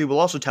 history will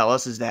also tell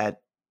us is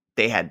that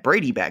they had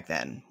Brady back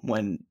then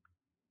when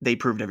they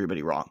proved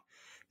everybody wrong.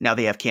 Now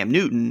they have Cam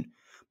Newton,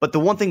 but the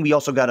one thing we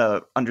also got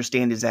to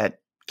understand is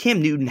that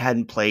Cam Newton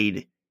hadn't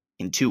played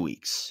in 2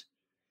 weeks.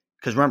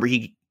 Because remember,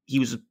 he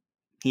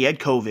had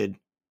COVID,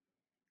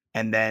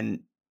 and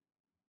then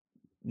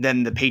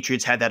the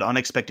Patriots had that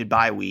unexpected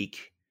bye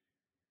week.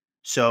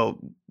 So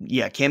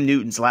yeah, Cam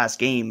Newton's last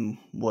game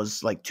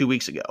was like 2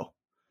 weeks ago.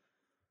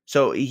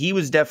 So he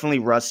was definitely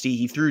rusty.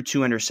 He threw 2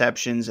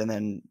 interceptions, and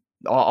then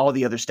all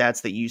the other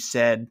stats that you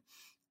said.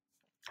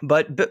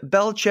 But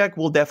Belichick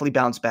will definitely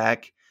bounce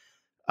back.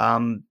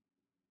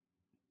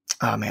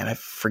 Oh man, I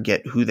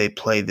forget who they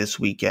play this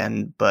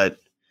weekend, but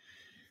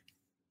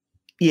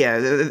yeah,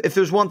 if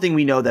there's one thing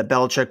we know that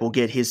Belichick will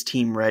get his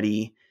team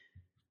ready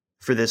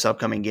for this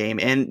upcoming game,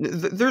 and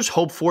there's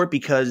hope for it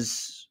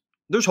because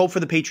there's hope for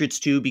the Patriots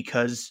too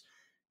because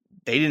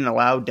they didn't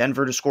allow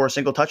Denver to score a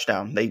single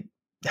touchdown. They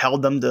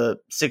held them to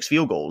 6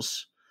 field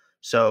goals.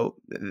 So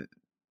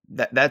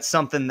that's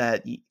something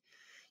that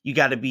you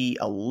got to be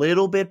a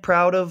little bit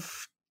proud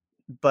of,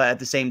 but at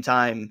the same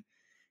time,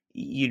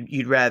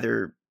 you'd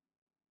rather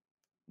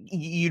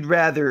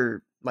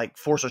like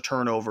force a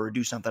turnover or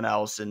do something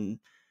else, and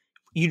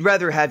you'd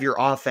rather have your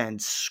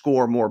offense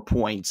score more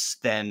points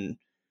than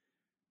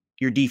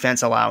your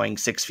defense allowing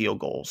 6 field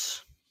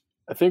goals.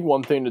 I think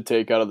one thing to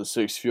take out of the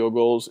 6 field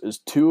goals is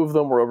 2 of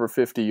them were over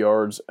 50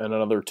 yards and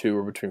another 2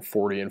 were between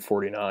 40 and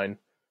 49.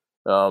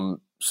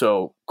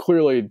 So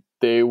clearly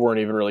they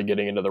weren't even really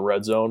getting into the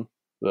red zone,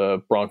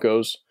 the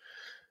Broncos.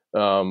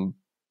 But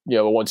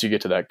once you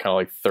get to that kind of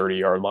like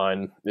 30-yard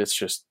line, it's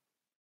just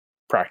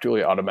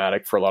practically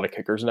automatic for a lot of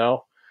kickers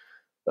now.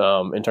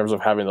 In terms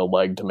of having the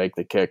leg to make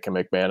the kick, and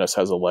McManus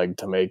has a leg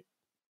to make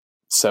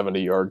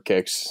 70-yard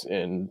kicks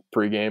in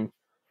pregame.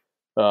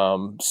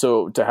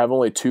 So to have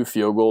only 2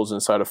 field goals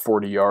inside of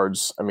 40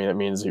 yards, I mean, it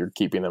means you're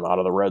keeping them out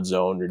of the red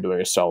zone. You're doing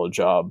a solid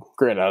job.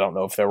 Granted, I don't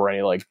know if there were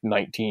any like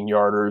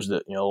 19-yarders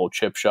that, little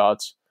chip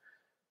shots.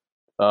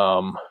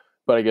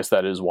 But I guess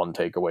that is one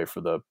takeaway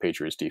for the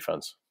Patriots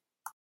defense.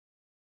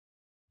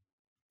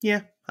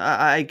 Yeah,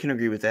 I can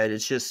agree with that.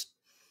 It's just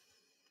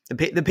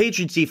the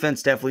Patriots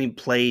defense definitely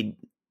played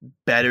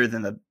better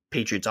than the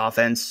Patriots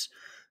offense,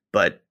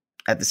 but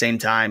at the same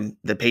time,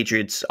 the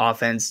Patriots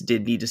offense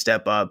did need to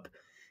step up.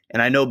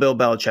 And I know Bill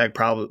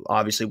Belichick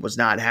obviously was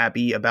not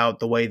happy about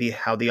the way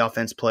how the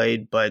offense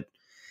played, but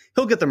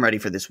he'll get them ready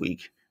for this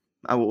week.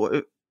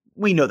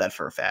 We know that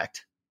for a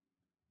fact.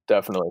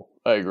 Definitely.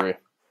 I agree.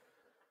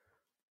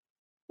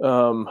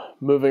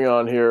 Moving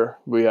on here,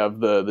 we have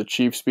the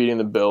Chiefs beating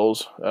the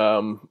Bills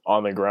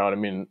on the ground. I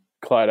mean,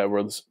 Clyde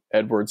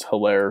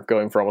Edwards-Helaire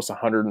going for almost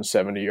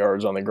 170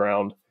 yards on the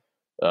ground.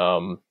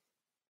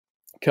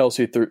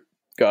 Kelsey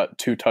got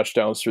 2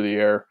 touchdowns through the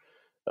air.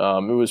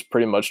 It was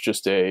pretty much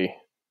just a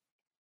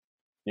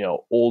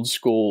old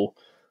school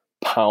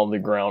pound the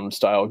ground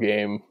style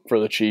game for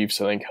the Chiefs.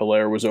 I think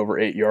Helaire was over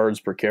 8 yards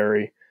per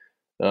carry.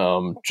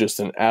 Just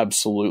an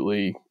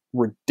absolutely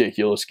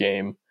ridiculous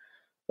game.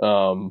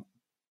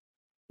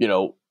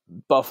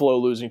 Buffalo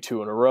losing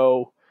 2 in a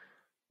row.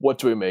 What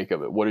do we make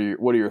of it? What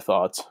are your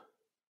thoughts?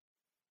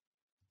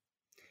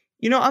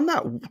 I'm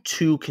not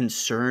too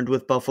concerned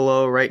with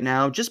Buffalo right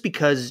now just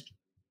because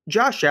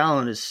Josh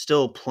Allen is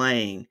still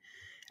playing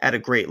at a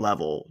great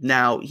level.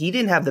 Now, he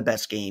didn't have the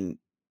best game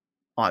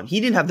on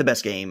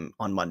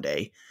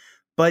Monday,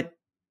 but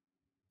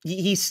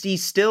he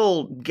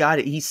still got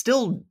it. He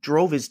still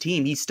drove his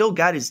team. He still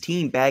got his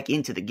team back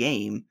into the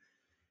game.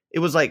 It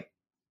was like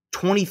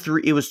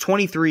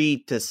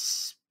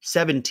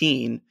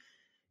 23-17,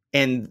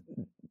 and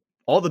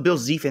all the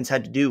Bills defense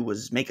had to do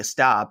was make a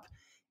stop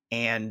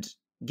and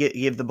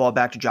give the ball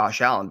back to Josh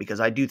Allen, because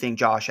I do think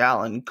Josh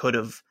Allen could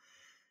have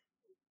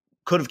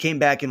came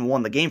back and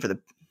won the game for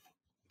the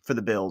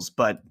Bills.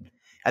 But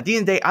at the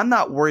end of the day, I'm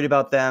not worried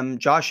about them.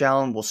 Josh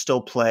Allen will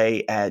still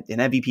play at an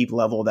MVP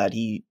level that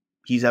he's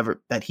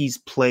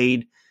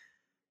played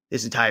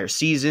this entire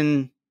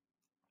season.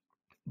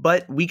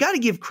 But we got to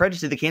give credit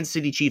to the Kansas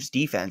City Chiefs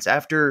defense.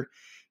 After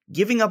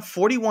giving up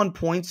 41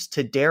 points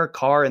to Derek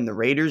Carr and the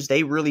Raiders,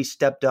 they really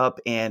stepped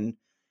up and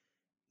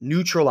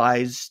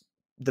neutralized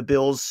the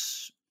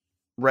Bills'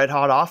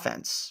 red-hot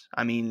offense.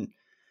 I mean,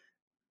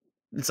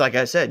 it's like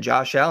I said,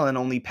 Josh Allen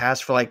only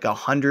passed for like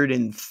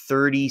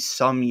 130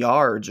 some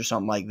yards or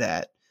something like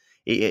that.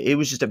 It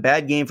was just a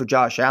bad game for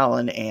Josh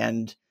Allen,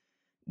 and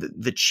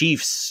the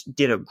Chiefs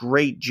did a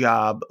great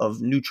job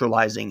of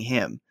neutralizing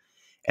him.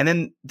 And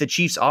then the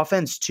Chiefs'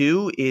 offense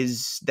too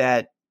is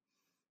that,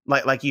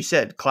 like you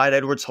said, Clyde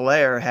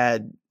Edwards-Helaire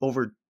had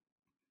over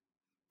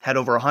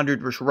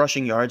 100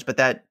 rushing yards, but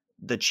that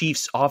the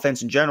Chiefs'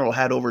 offense in general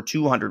had over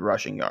 200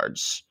 rushing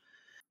yards.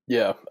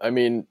 Yeah, I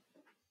mean,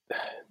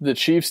 the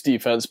Chiefs'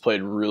 defense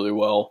played really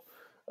well,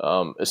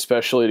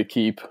 especially to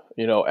keep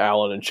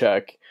Allen in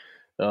check.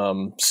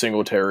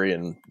 Singletary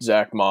and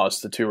Zach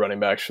Moss, the two running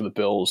backs for the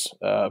Bills,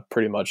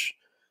 pretty much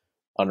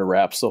under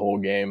wraps the whole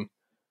game.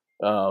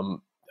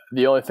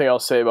 The only thing I'll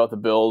say about the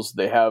Bills,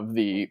 they have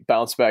the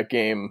bounce back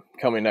game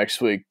coming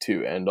next week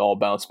to end all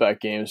bounce back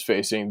games,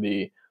 facing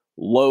the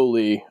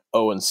lowly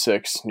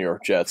 0-6 New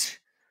York Jets.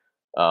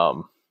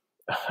 I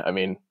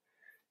mean,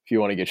 if you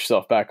want to get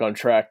yourself back on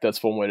track,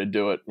 that's one way to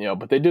do it.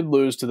 But they did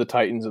lose to the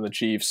Titans and the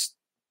Chiefs,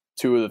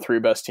 two of the three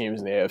best teams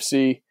in the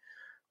AFC.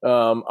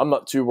 I'm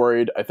not too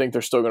worried. I think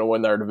they're still going to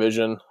win their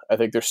division. I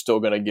think they're still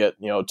going to get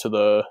to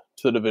the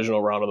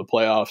divisional round of the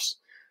playoffs.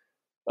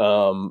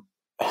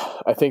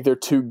 I think they're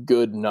too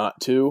good not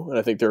to, and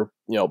I think they're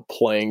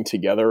playing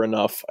together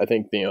enough. I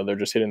think they're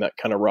just hitting that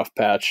kind of rough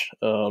patch.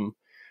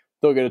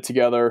 They'll get it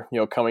together.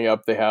 Coming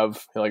up, they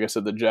have, like I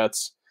said, the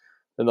Jets.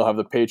 Then they'll have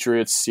the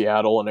Patriots,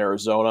 Seattle, and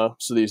Arizona.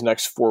 So these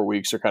next 4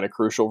 weeks are kind of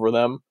crucial for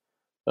them.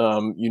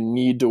 You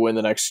need to win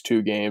the next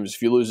 2 games.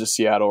 If you lose to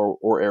Seattle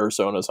or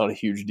Arizona, it's not a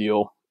huge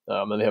deal.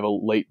 And they have a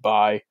late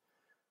bye.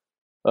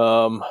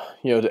 To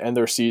end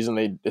their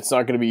season, it's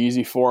not going to be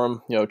easy for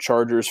them.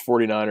 Chargers,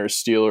 49ers,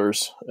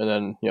 Steelers,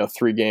 and then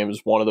 3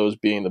 games, one of those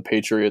being the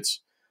Patriots.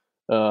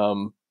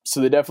 So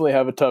they definitely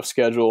have a tough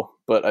schedule,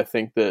 but I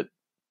think that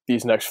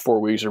these next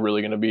 4 weeks are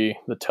really going to be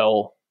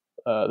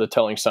the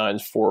telling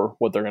signs for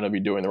what they're going to be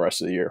doing the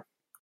rest of the year.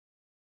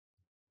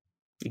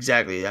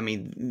 Exactly. I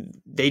mean,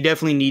 they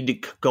definitely need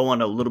to go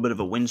on a little bit of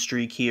a win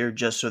streak here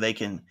just so they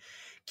can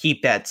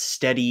keep that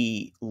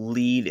steady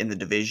lead in the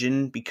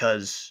division,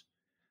 because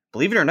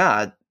believe it or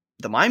not,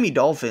 the Miami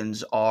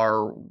Dolphins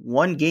are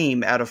 1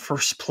 game out of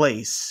first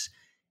place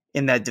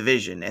in that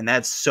division. And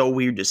that's so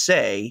weird to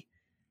say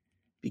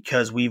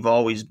because we've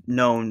always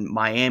known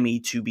Miami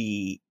to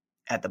be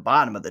at the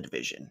bottom of the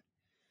division.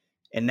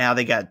 And now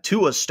they got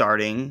Tua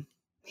starting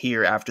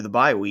here after the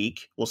bye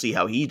week. We'll see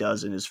how he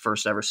does in his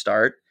first ever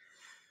start.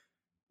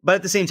 But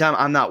at the same time,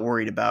 I'm not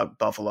worried about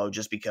Buffalo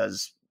just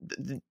because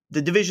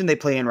the division they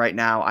play in right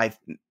now,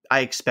 I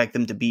expect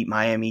them to beat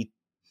Miami.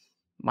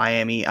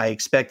 I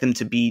expect them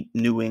to beat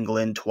New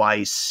England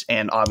twice.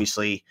 And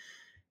obviously,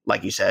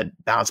 like you said,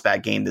 bounce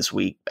back game this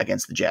week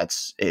against the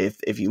Jets.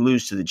 If you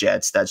lose to the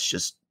Jets, that's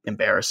just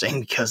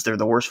embarrassing because they're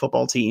the worst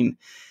football team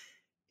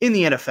in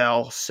the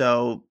NFL.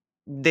 So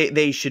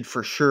they should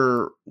for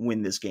sure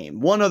win this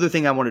game. One other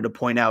thing I wanted to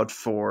point out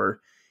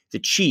for the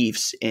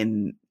Chiefs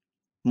in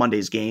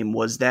Monday's game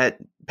was that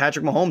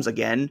Patrick Mahomes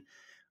again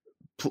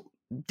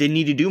didn't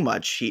need to do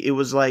much. It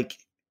was like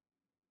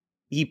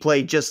he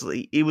played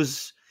he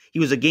was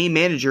a game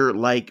manager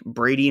like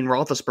Brady and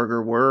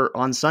Roethlisberger were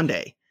on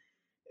Sunday,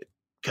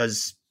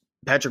 because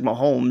Patrick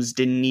Mahomes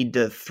didn't need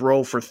to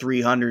throw for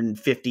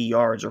 350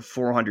 yards or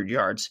 400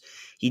 yards.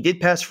 He did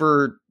pass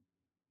for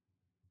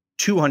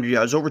 200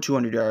 yards, over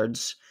 200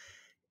 yards,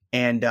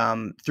 and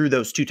threw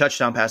those 2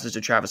 touchdown passes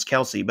to Travis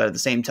Kelce. But at the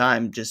same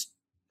time,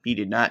 he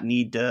did not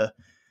need to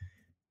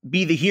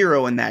be the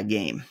hero in that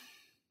game.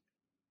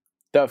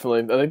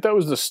 Definitely. I think that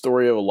was the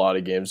story of a lot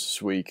of games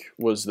this week,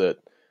 was that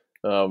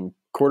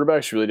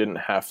quarterbacks really didn't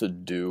have to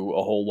do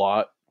a whole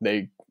lot.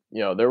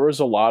 There was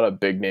a lot of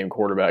big name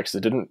quarterbacks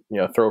that didn't,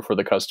 throw for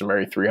the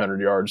customary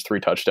 300 yards, 3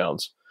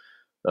 touchdowns.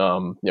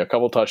 A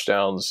couple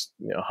touchdowns,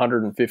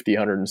 150,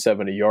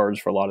 170 yards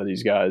for a lot of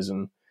these guys.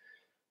 And,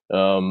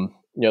 the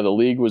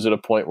league was at a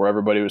point where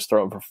everybody was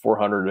throwing for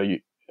 400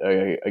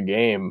 a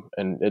game,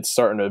 and it's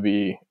starting to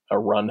be a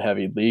run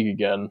heavy league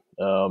again.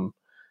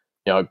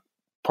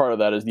 Part of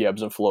that is the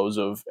ebbs and flows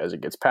of, as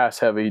it gets pass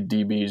heavy,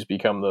 DBs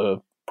become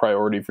the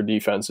priority for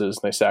defenses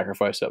and they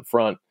sacrifice up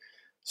front.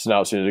 So now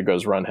as soon as it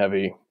goes run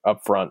heavy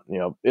up front,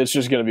 it's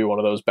just going to be one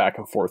of those back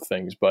and forth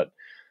things, but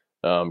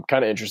kind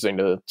of interesting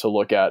to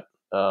look at.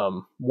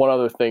 One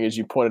other thing is,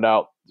 you pointed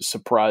out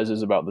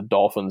surprises about the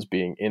Dolphins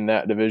being in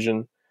that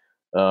division,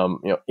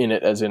 in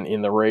it as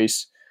in the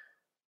race.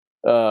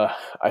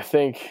 I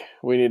think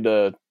we need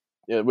to,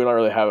 we don't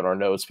really have it in our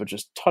notes, but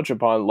just touch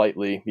upon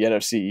lightly the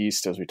NFC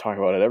East as we talk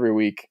about it every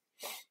week.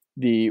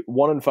 The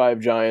 1-5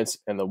 Giants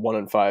and the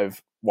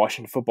 1-5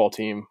 Washington football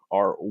team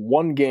are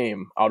 1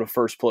 game out of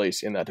first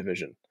place in that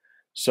division.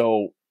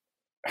 So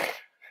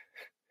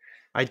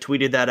I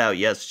tweeted that out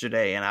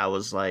yesterday, and I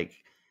was like,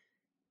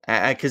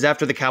 because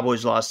after the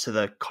Cowboys lost to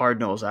the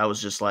Cardinals, I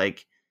was just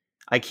like,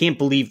 I can't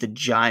believe the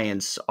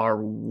Giants are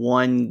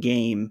 1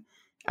 game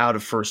out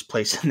of first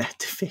place in that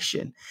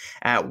division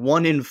at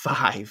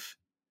 1-5.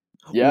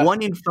 Yeah.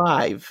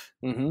 1-5.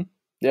 Mm-hmm.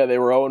 Yeah, they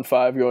were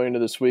 0-5 going into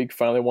this week.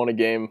 Finally won a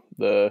game.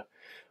 The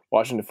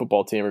Washington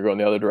football team are going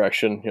the other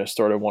direction.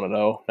 Started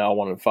 1-0, now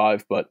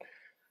 1-5. But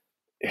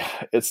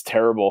it's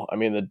terrible. I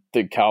mean,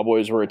 the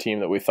Cowboys were a team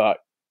that we thought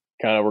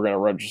kind of were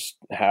going to just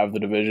have the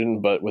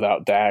division, but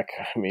without Dak,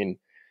 I mean,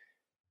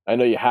 I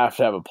know you have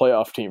to have a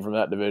playoff team from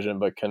that division,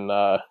 but can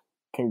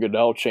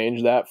Goodell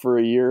change that for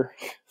a year?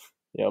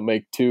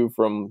 Make two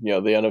from the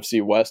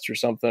NFC West or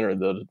something, or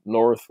the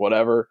North,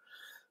 whatever.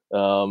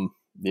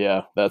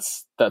 Yeah,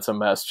 that's a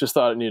mess. Just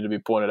thought it needed to be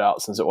pointed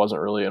out since it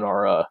wasn't really in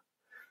our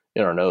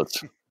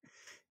notes.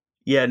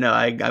 Yeah, no,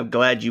 I'm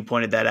glad you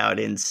pointed that out.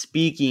 And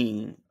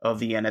speaking of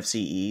the NFC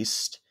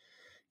East,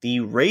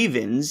 the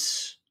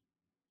Ravens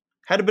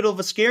had a bit of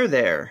a scare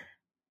there,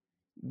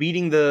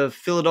 beating the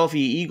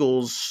Philadelphia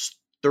Eagles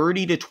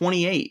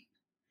 30-28.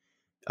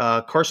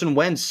 Carson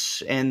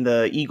Wentz and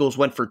the Eagles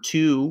went for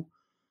two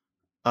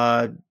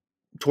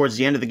towards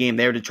the end of the game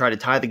there to try to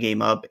tie the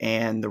game up,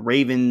 and the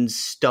Ravens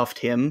stuffed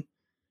him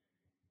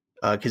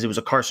because it was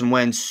a Carson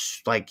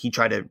Wentz, like he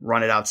tried to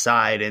run it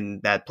outside,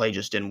 and that play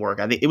just didn't work.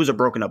 I think it was a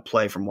broken up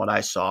play from what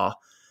I saw,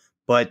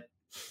 but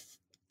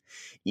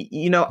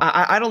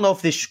I don't know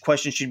if this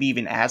question should be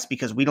even asked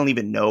because we don't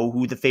even know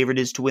who the favorite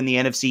is to win the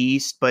NFC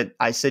East, but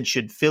I said,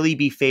 should Philly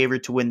be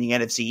favored to win the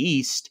NFC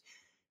East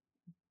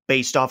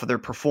based off of their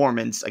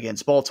performance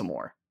against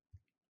Baltimore?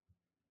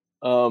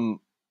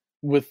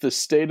 With the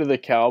state of the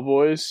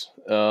Cowboys,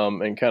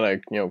 and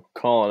kind of,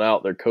 calling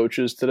out their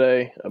coaches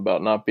today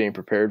about not being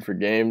prepared for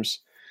games,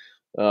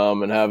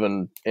 and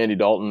having Andy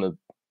Dalton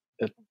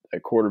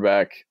at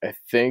quarterback, I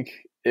think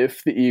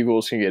if the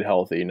Eagles can get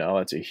healthy, now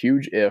that's a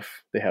huge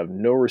if. They have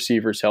no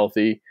receivers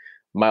healthy.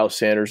 Miles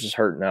Sanders is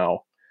hurt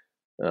now.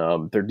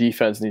 Their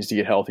defense needs to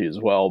get healthy as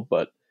well,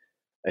 but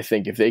I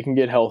think if they can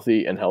get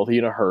healthy and healthy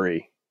in a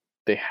hurry,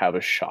 they have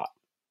a shot.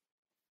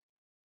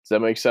 Does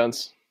that make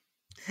sense?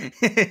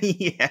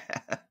 Yeah.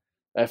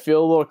 I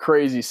feel a little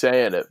crazy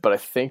saying it, but I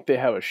think they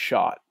have a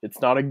shot. It's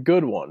not a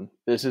good one.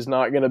 This is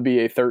not going to be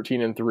a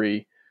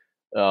 13-3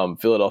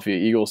 Philadelphia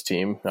Eagles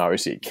team.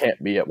 Obviously, it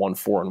can't be at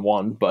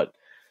 1-4-1, but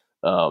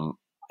I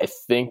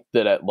think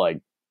that at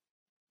like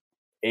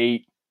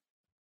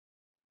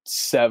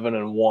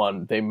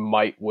 8-7-1, they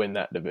might win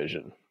that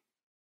division.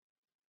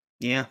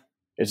 Yeah.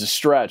 It's a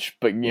stretch,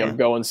 but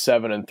going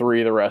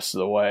 7-3 the rest of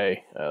the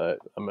way. I'm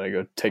going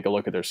to go take a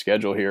look at their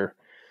schedule here.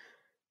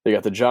 They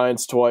got the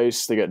Giants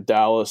twice. They got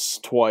Dallas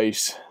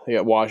twice. They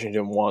got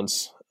Washington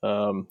once.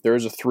 There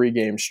is a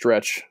 3-game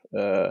stretch.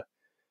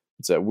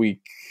 It's at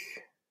week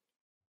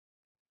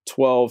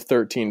 12,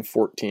 13,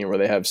 14, where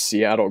they have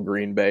Seattle,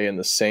 Green Bay, and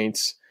the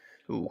Saints.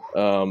 They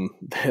kind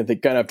of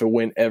have to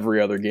win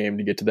every other game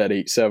to get to that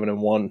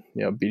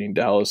 8-7-1, beating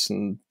Dallas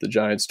and the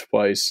Giants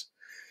twice,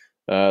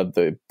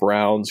 the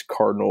Browns,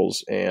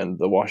 Cardinals, and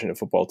the Washington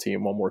football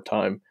team one more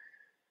time.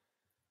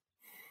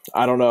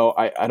 I don't know.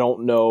 I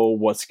don't know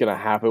what's going to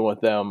happen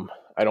with them.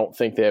 I don't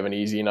think they have an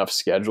easy enough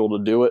schedule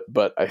to do it.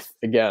 But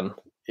again,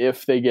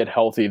 if they get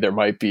healthy, there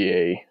might be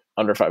a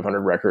under 500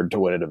 record to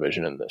win a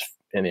division in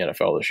the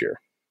NFL this year.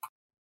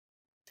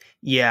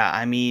 Yeah,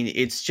 I mean,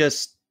 it's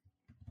just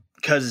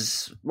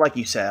because, like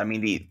you said, I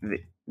mean,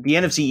 the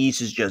NFC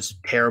East is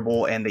just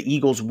terrible, and the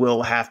Eagles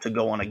will have to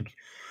go on a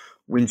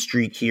win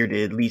streak here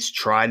to at least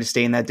try to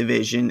stay in that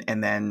division.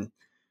 And then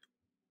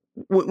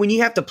when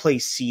you have to play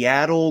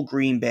Seattle,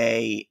 Green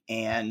Bay,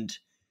 and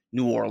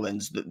New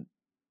Orleans,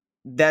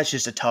 that's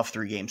just a tough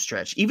 3-game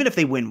stretch. Even if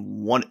they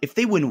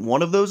win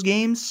one of those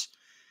games,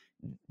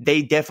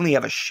 they definitely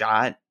have a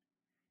shot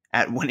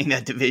at winning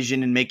that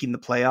division and making the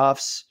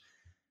playoffs.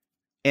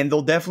 And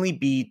they'll definitely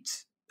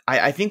beat.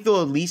 I think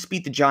they'll at least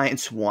beat the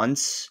Giants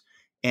once,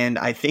 and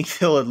I think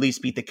they'll at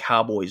least beat the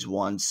Cowboys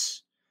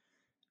once.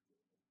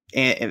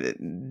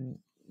 And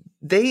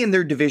they in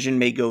their division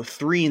may go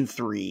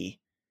 3-3.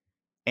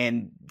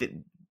 And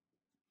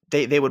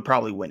they would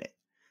probably win it.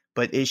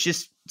 But it's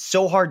just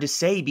so hard to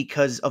say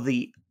because of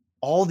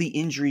all the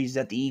injuries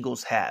that the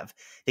Eagles have.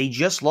 They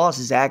just lost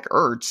Zach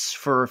Ertz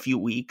for a few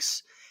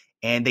weeks,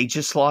 and they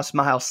just lost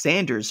Miles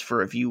Sanders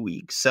for a few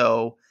weeks.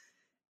 So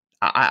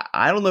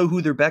I don't know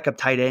who their backup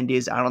tight end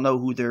is. I don't know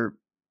who their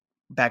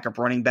backup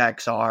running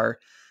backs are,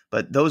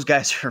 but those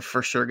guys are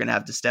for sure going to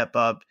have to step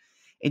up.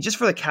 And just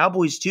for the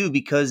Cowboys too,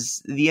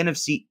 because the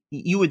NFC,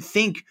 you would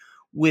think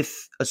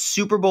with a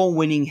Super Bowl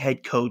winning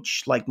head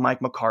coach like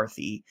Mike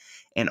McCarthy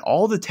and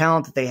all the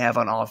talent that they have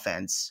on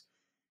offense,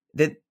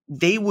 that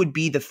they would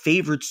be the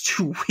favorites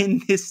to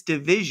win this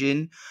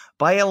division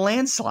by a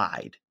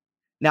landslide.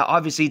 Now,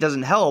 obviously, it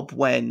doesn't help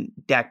when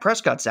Dak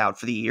Prescott's out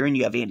for the year and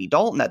you have Andy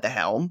Dalton at the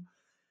helm,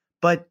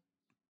 but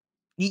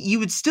you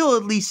would still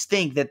at least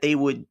think that they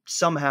would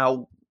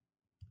somehow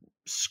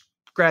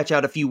scratch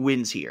out a few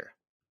wins here.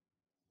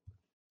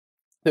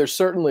 There's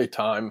certainly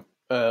time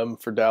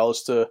for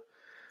Dallas to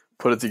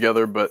put it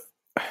together, but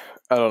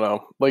I don't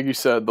know. Like you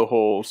said, the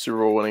whole Super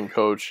Bowl winning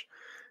coach.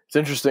 It's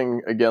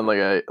interesting, again, like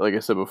I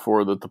said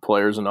before, that the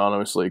players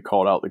anonymously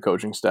called out the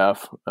coaching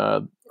staff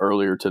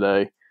earlier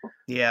today.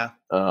 Yeah.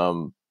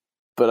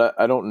 But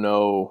I don't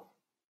know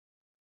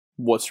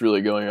what's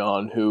really going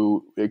on,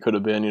 who it could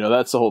have been.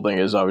 That's the whole thing,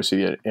 is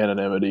obviously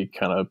anonymity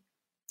kind of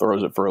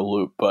throws it for a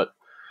loop. But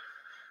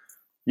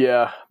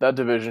yeah, that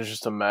division is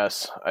just a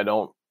mess. I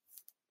don't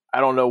I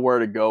don't know where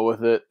to go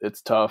with it.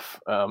 It's tough.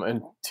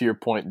 And to your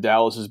point,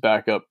 Dallas is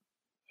back up,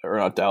 or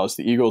not Dallas,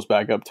 the Eagles'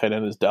 backup tight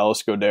end is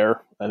Dallas Goedert.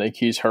 I think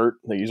he's hurt.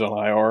 I think he's on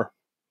IR.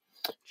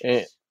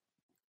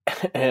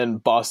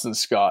 And Boston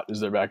Scott is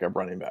their backup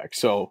running back.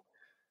 So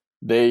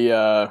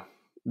they're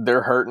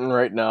hurting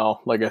right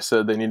now. Like I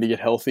said, they need to get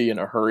healthy in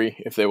a hurry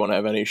if they want to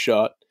have any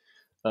shot.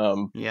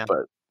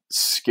 But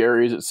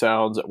scary as it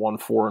sounds, at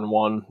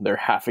 1-4-1, they're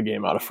half a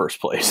game out of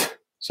first place.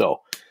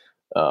 So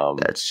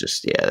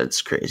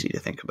that's crazy to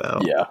think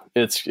about. Yeah,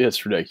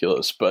 it's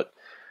ridiculous. But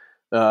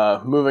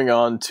moving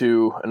on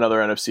to another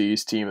NFC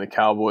East team, the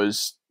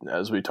Cowboys,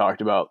 as we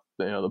talked about,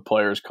 the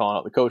players calling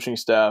out the coaching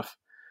staff.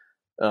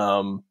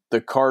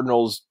 The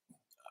Cardinals,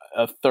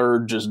 a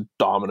third just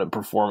dominant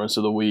performance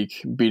of the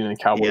week, beating the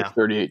Cowboys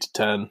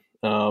 38-10.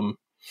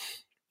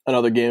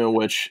 Another game in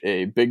which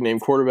a big name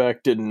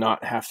quarterback did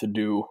not have to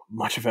do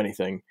much of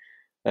anything,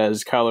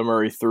 as Kyler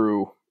Murray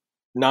threw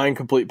 9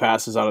 complete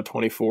passes out of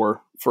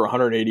 24 for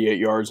 188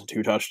 yards and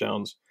 2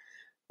 touchdowns.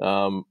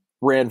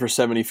 Ran for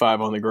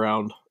 75 on the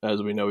ground,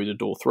 as we know he's a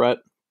dual threat.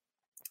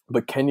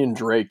 But Kenyon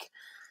Drake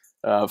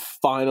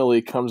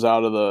finally comes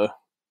out of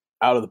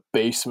the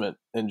basement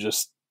and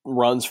just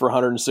runs for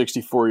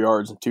 164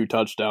 yards and 2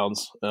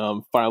 touchdowns.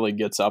 Finally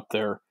gets up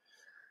there.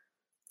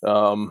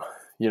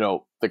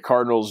 The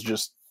Cardinals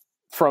just,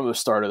 from the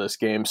start of this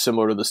game,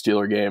 similar to the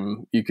Steeler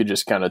game, you could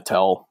just kind of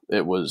tell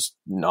it was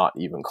not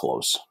even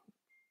close.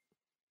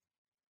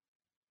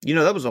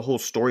 That was the whole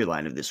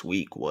storyline of this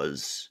week,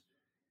 was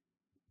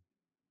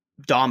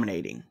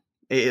dominating.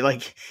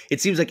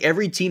 It seems like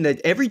every team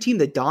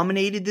that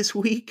dominated this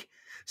week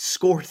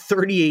scored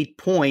 38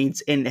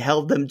 points and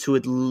held them to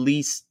at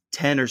least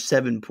 10 or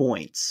 7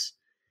 points.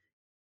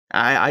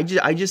 I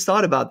just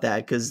thought about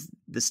that, because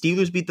the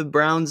Steelers beat the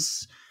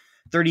Browns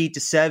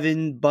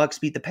 38-7, Bucks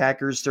beat the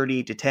Packers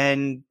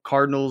 38-10,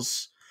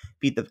 Cardinals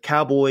beat the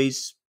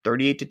Cowboys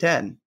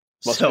 38-10.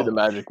 Must be the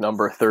magic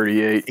number,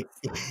 38.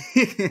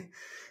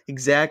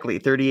 Exactly,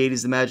 38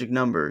 is the magic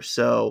number.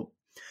 So,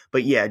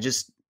 but yeah,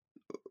 just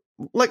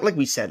like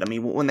we said, I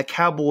mean, when the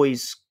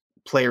Cowboys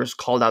players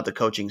called out the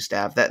coaching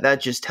staff,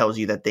 that just tells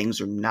you that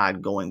things are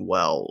not going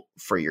well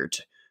for your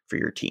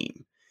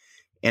team.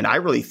 And I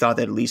really thought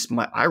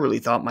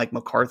that Mike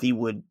McCarthy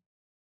would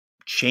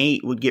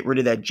get rid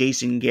of that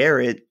Jason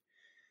Garrett,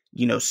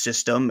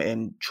 system,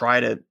 and try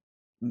to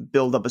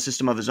build up a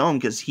system of his own,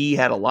 because he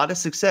had a lot of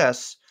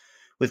success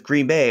with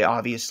Green Bay,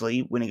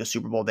 obviously winning a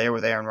Super Bowl there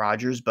with Aaron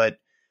Rodgers, but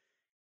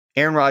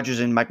Aaron Rodgers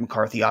and Mike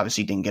McCarthy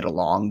obviously didn't get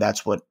along.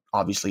 That's what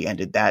obviously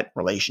ended that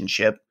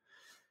relationship.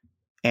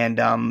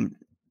 And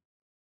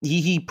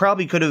he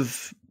probably could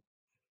have.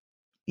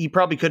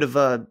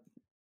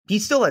 He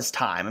still has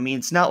time. I mean,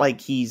 it's not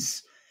like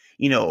he's,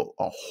 a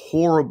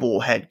horrible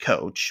head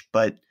coach,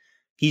 but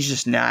he's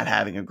just not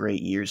having a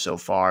great year so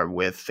far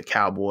with the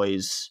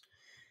Cowboys.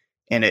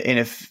 And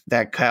if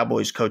that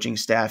Cowboys coaching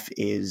staff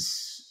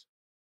is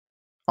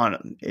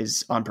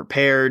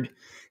unprepared,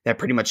 that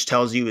pretty much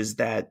tells you is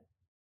that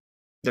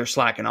they're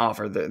slacking off,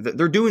 or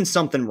they're doing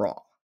something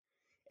wrong.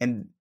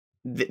 And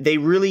they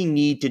really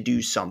need to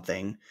do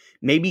something.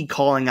 Maybe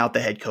calling out the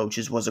head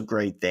coaches was a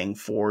great thing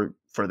for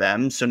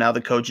them. So now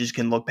the coaches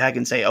can look back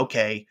and say,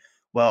 okay,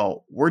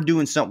 well, we're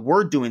doing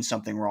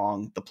something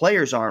wrong. The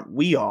players aren't,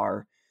 we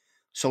are.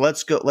 So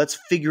let's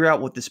figure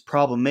out what this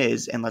problem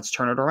is, and let's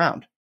turn it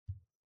around.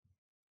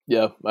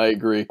 Yeah, I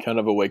agree. Kind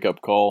of a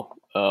wake-up call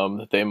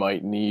that they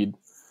might need.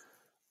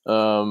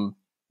 I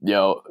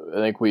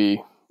think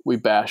we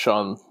bash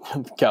on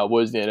the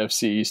Cowboys, the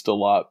NFC East a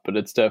lot, but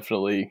it's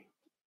definitely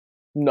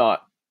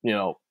not,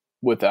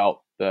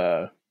 without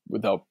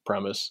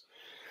premise.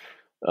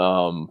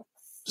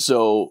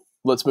 So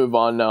let's move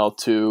on now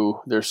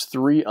to, there's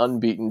 3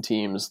 unbeaten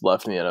teams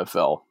left in the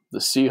NFL: the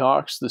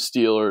Seahawks, the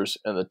Steelers,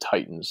 and the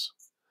Titans.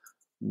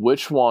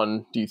 Which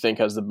one do you think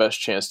has the best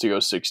chance to go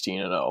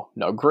 16-0?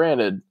 Now,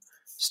 granted,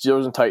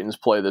 Steelers and Titans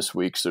play this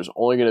week, so there's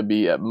only going to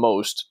be at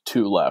most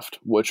 2 left.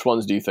 Which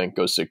ones do you think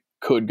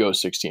could go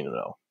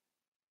 16-0?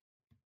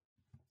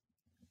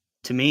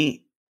 To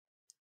me,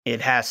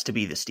 it has to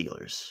be the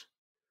Steelers,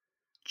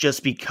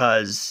 just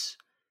because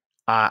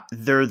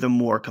they're the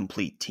more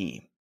complete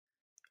team.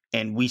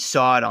 And we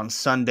saw it on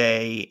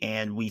Sunday,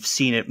 and we've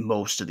seen it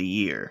most of the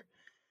year.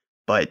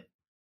 But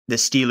the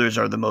Steelers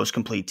are the most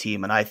complete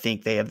team, and I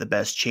think they have the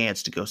best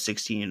chance to go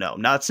 16-0.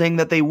 Not saying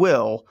that they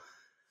will,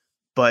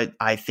 but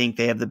I think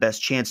they have the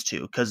best chance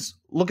to, because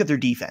look at their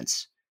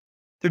defense.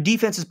 Their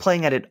defense is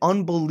playing at an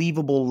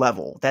unbelievable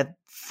level. That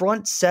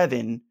front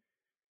 7,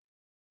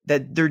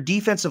 that their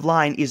defensive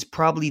line is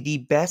probably the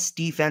best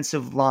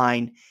defensive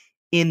line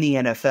in the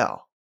NFL.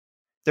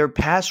 Their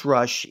pass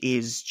rush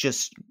is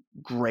just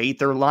great.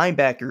 Their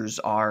linebackers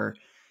are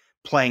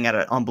playing at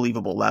an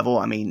unbelievable level.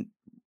 I mean,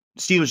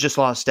 Steelers just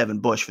lost Devin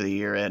Bush for the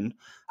year, and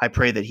I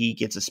pray that he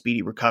gets a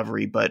speedy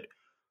recovery. But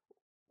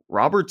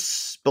Robert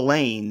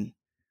Spillane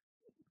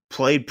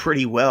played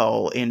pretty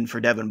well in for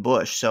Devin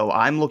Bush, so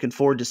I'm looking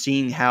forward to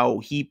seeing how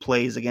he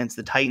plays against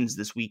the Titans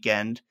this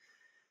weekend.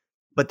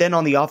 But then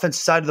on the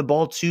offensive side of the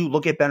ball too,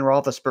 look at Ben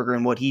Roethlisberger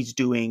and what he's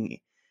doing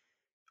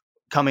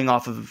coming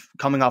off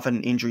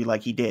an injury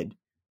like he did.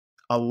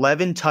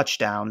 11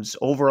 touchdowns,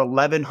 over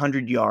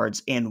 1,100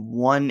 yards, and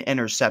 1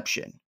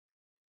 interception.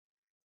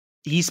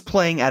 He's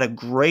playing at a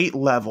great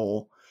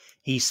level.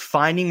 He's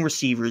finding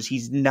receivers.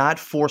 He's not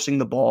forcing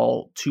the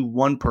ball to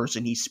one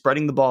person. He's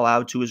spreading the ball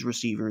out to his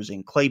receivers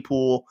in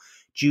Claypool,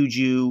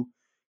 Juju,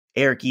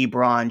 Eric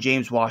Ebron,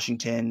 James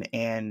Washington,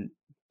 and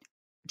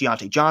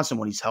Deontay Johnson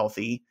when he's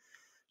healthy.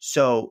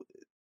 So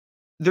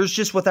there's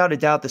just without a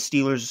doubt the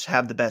Steelers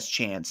have the best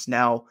chance.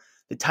 Now,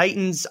 the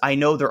Titans, I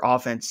know their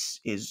offense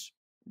is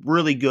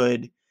really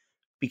good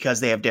because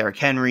they have Derrick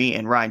Henry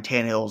and Ryan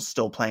Tannehill's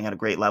still playing at a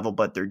great level,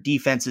 but their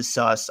defense is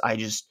sus. I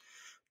just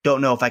don't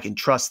know if I can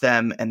trust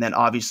them. And then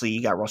obviously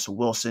you got Russell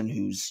Wilson,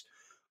 who's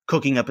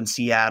cooking up in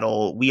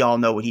Seattle. We all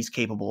know what he's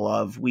capable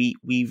of. We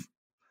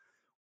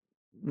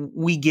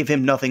give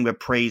him nothing but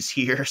praise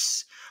here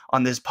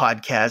on this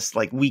podcast,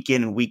 like week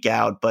in and week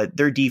out, but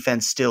their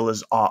defense still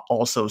is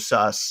also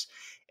sus,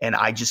 and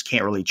I just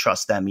can't really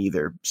trust them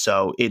either.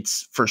 So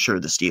it's for sure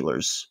the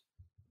Steelers.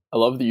 I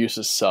love the use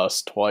of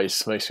sus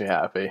twice. Makes me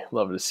happy.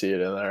 Love to see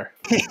it in there.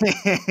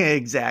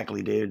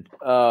 Exactly, dude.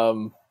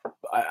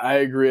 I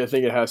agree. I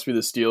think it has to be the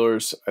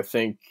Steelers. I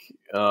think,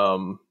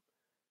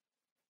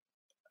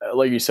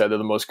 like you said, they're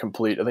the most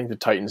complete. I think the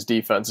Titans'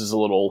 defense is a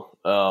little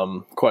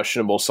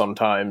questionable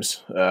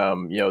sometimes.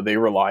 They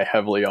rely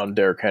heavily on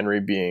Derrick Henry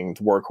being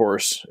the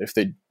workhorse.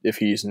 If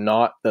he's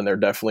not, then they're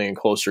definitely in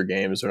closer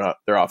games.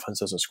 Their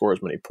offense doesn't score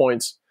as many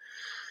points.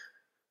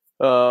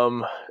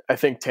 I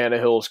think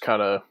Tannehill's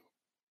kind of,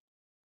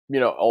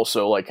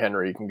 also like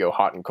Henry, can go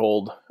hot and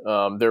cold.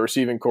 Their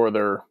receiving core,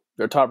 their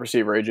top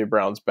receiver, A.J.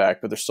 Brown's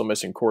back, but they're still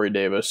missing Corey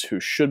Davis, who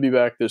should be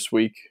back this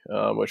week,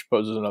 which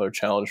poses another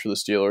challenge for the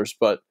Steelers.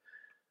 But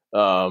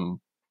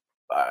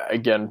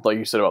again, like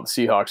you said about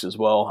the Seahawks as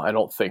well, I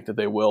don't think that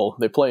they will.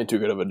 They play in too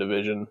good of a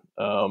division.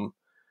 They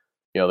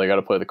got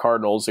to play the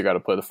Cardinals, they got to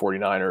play the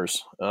 49ers,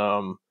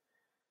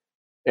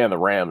 and the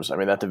Rams. I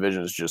mean, that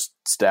division is just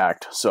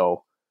stacked.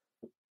 So,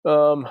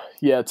 to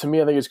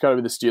me, I think it's got to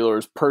be the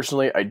Steelers.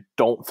 Personally, I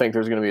don't think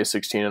there's going to be a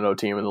 16-0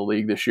 team in the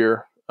league this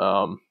year.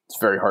 It's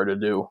very hard to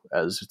do,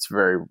 as it's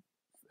very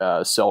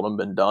seldom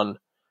been done.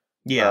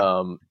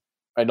 Yeah.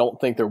 I don't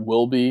think there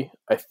will be.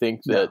 I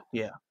think that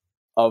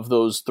of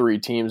those three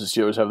teams,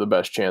 the Steelers have the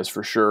best chance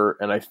for sure.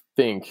 And I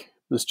think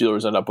the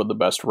Steelers end up with the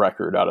best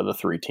record out of the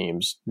three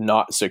teams,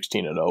 not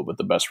 16-0, but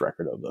the best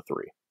record of the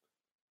three.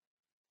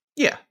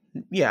 Yeah.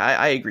 Yeah,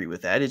 I agree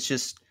with that. It's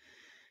just,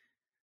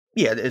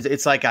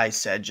 it's like I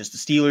said, just the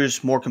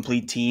Steelers, more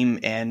complete team.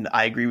 And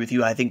I agree with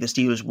you. I think the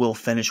Steelers will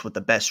finish with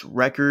the best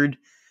record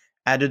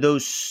out of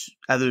those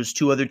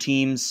two other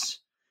teams.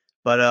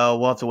 But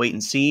we'll have to wait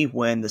and see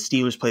when the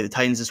Steelers play the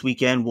Titans this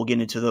weekend. We'll get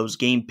into those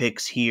game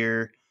picks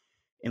here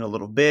in a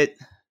little bit.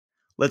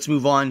 Let's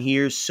move on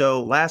here.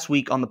 So last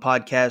week on the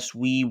podcast,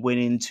 we went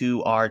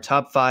into our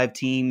top 5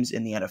 teams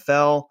in the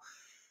NFL.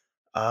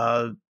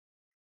 To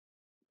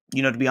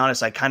be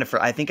honest, I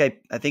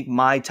think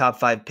my top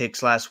 5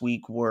 picks last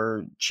week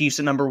were Chiefs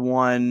at number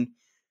 1,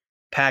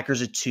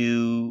 Packers at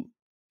 2,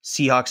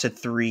 Seahawks at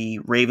 3,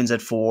 Ravens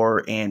at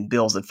 4, and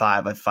Bills at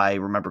 5, if I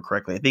remember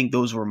correctly. I think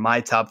those were my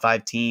top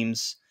 5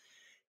 teams.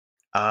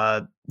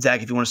 Zach,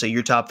 if you want to say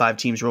your top 5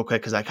 teams real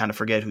quick, because I kind of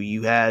forget who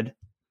you had.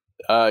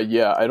 I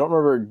don't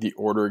remember the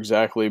order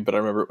exactly, but I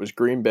remember it was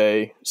Green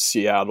Bay,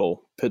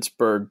 Seattle,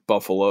 Pittsburgh,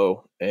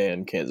 Buffalo,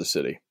 and Kansas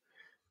City.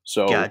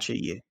 So gotcha.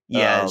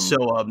 Yeah.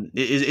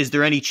 Is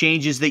there any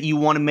changes that you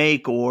want to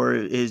make, or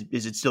is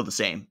it still the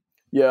same?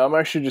 Yeah, I'm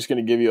actually just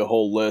going to give you a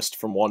whole list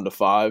from 1 to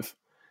 5.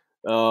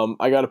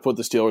 I got to put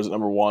the Steelers at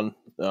number 1.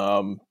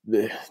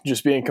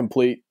 Just being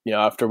complete,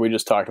 after we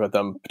just talked about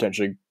them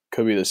potentially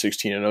could be the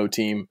 16-0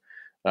 team.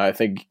 I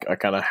think I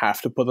kind of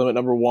have to put them at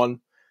number 1.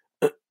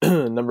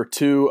 Number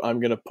 2, I'm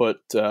going to put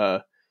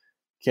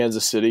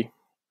Kansas City.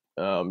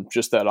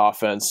 Just that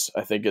offense,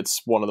 I think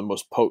it's one of the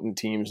most potent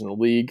teams in the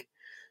league.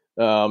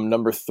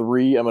 Number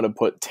 3, I'm going to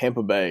put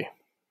Tampa Bay.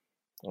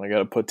 I got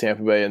to put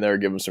Tampa Bay in there,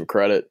 give them some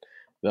credit.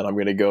 Then I'm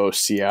going to go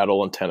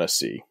Seattle and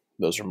Tennessee.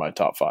 Those are my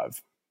top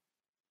 5.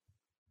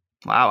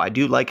 Wow, I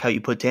do like how you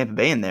put Tampa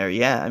Bay in there.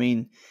 Yeah, I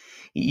mean,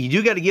 you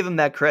do got to give them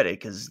that credit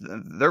because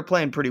they're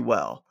playing pretty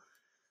well.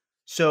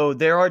 So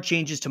there are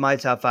changes to my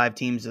top 5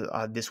 teams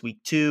this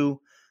week too.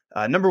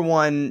 Number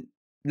 1,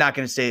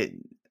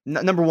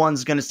 Number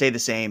 1's going to stay the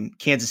same.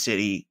 Kansas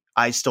City.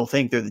 I still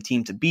think they're the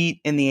team to beat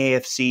in the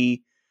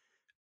AFC.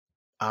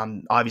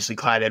 Obviously,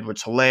 Clyde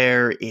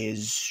Edwards-Helaire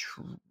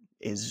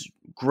is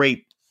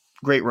great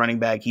running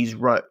back. He's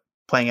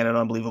playing at an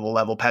unbelievable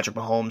level. Patrick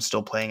Mahomes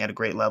still playing at a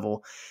great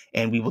level,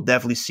 and we will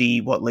definitely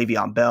see what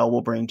Le'Veon Bell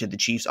will bring to the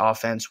Chiefs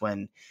offense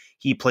when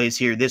he plays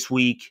here this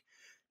week.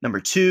 Number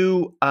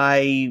 2,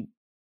 I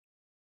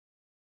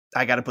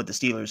got to put the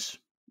Steelers.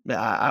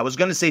 I was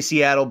going to say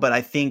Seattle, but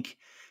I think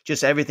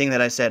just everything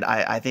that I said,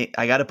 I think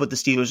I got to put the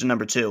Steelers in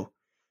number 2.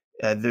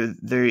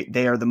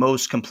 They are the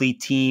most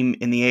complete team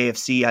in the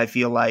AFC, I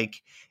feel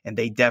like, and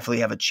they definitely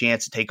have a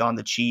chance to take on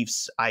the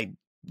Chiefs. I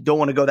don't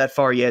want to go that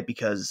far yet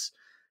because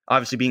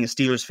obviously being a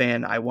Steelers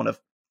fan, I want to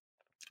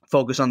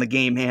focus on the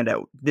game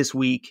handout this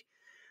week.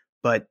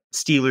 But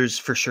Steelers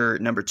for sure,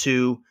 number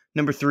 2.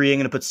 Number 3, I'm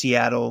going to put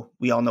Seattle.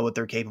 We all know what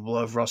they're capable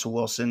of. Russell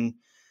Wilson,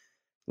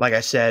 like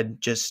I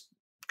said, just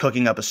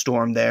cooking up a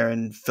storm there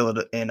in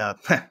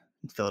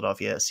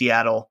Philadelphia,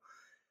 Seattle.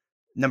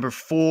 Number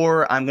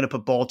 4, I'm going to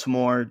put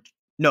Baltimore.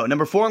 No,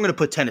 number 4, I'm going to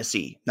put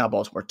Tennessee, not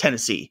Baltimore,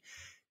 Tennessee,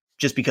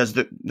 just because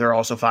they're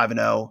also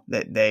 5-0,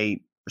 that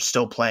they are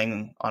still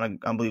playing on an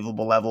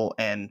unbelievable level.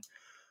 And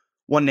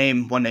one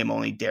name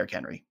only, Derrick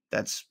Henry.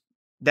 That's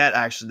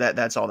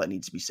all that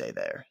needs to be said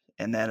there.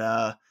 And then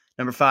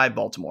number 5,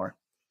 Baltimore.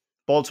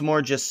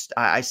 Baltimore,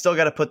 I still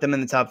got to put them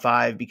in the top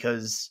 5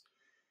 because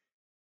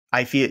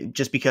I feel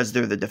just because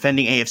they're the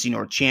defending AFC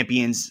North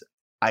champions.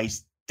 I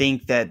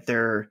think that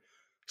they're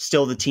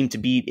still the team to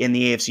beat in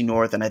the AFC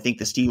North, and I think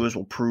the Steelers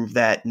will prove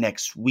that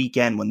next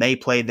weekend when they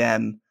play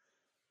them.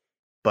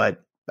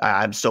 But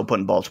I'm still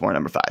putting Baltimore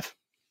number 5.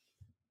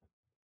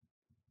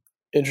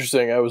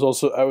 Interesting. I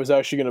was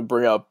actually going to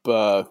bring up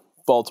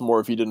Baltimore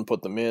if you didn't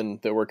put them in.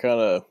 That we're kind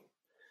of,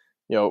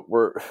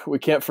 we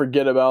can't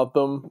forget about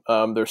them.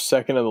 They're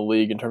second in the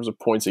league in terms of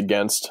points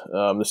against.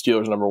 The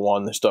Steelers number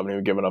 1. They still haven't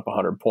even given up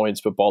 100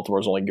 points, but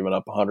Baltimore's only given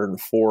up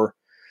 104.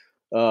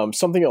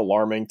 Something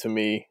alarming to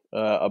me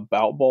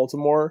about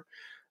Baltimore.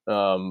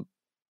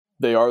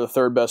 They are the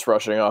 3rd best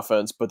rushing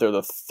offense, but they're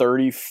the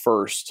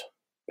 31st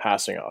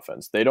passing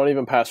offense. They don't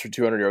even pass for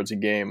 200 yards a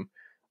game.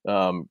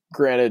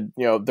 Granted,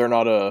 they're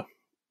not a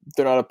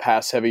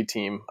pass heavy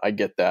team. I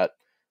get that.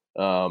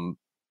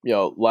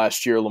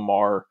 Last year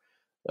Lamar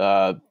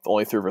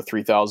only threw for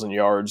 3,000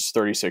 yards,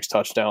 36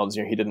 touchdowns.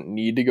 He didn't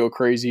need to go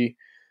crazy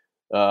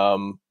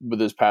with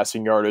his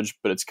passing yardage,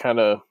 but it's kind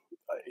of,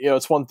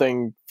 it's one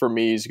thing for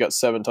me. He's got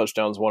 7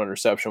 touchdowns, 1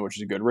 interception, which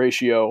is a good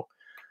ratio.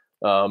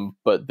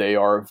 But they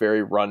are a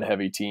very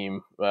run-heavy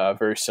team,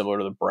 very similar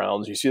to the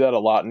Browns. You see that a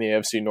lot in the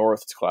AFC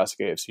North. It's classic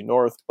AFC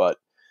North, but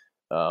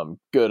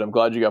good. I'm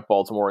glad you got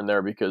Baltimore in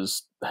there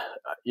because,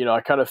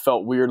 I kind of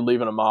felt weird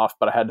leaving them off,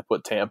 but I had to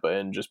put Tampa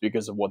in just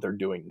because of what they're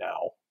doing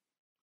now.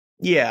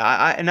 Yeah,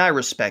 I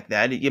respect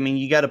that. I mean,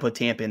 you got to put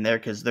Tampa in there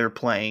because they're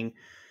playing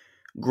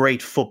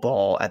great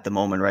football at the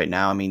moment right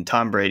now. I mean,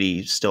 Tom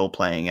Brady's still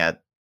playing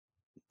at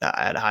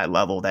a high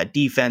level. That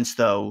defense,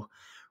 though,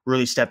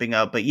 really stepping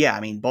up. But yeah, I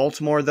mean,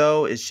 Baltimore,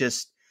 though, is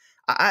just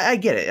I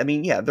get it. I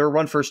mean, yeah, they're a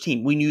run-first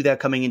team. We knew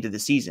that coming into the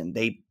season.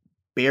 They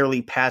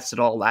barely passed it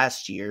all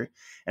last year.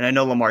 And I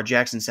know Lamar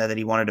Jackson said that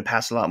he wanted to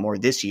pass a lot more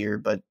this year,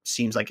 but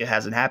seems like it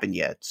hasn't happened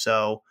yet.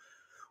 So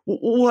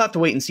we'll have to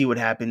wait and see what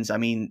happens. I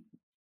mean,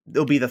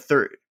 it'll be the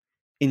third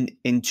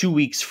in 2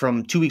 weeks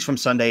from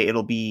Sunday.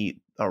 It'll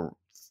be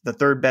the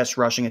 3rd best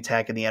rushing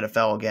attack in the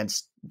NFL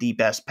against the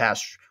best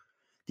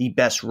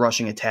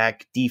rushing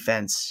attack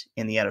defense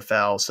in the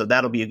NFL. So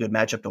that'll be a good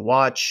matchup to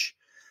watch.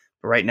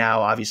 But right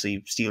now,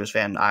 obviously, Steelers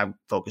fan, I'm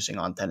focusing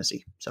on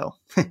Tennessee. So.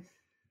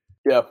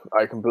 Yeah,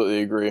 I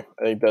completely agree.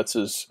 I think that's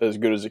as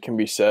good as it can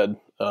be said.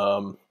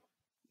 So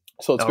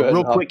let's go ahead.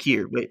 Real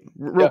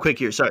quick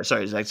here.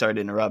 Sorry, Zach. Sorry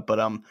to interrupt.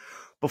 But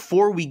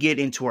before we get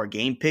into our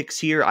game picks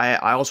here,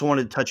 I also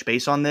wanted to touch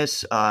base on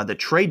this. The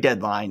trade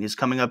deadline is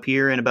coming up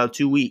here in about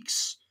 2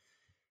 weeks.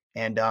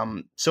 And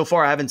so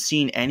far, I haven't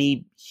seen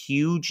any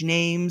huge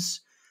names.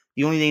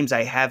 The only names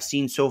I have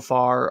seen so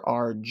far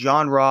are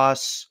John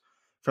Ross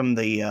from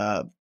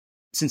the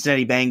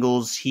Cincinnati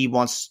Bengals.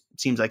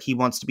 Seems like he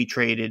wants to be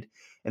traded.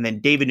 And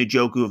then David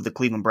Njoku of the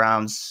Cleveland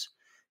Browns,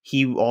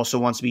 he also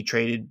wants to be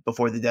traded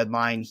before the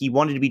deadline. He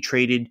wanted to be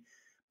traded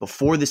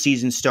before the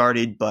season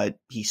started, but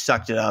he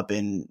sucked it up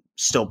and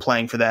still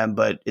playing for them.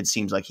 But it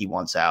seems like he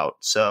wants out.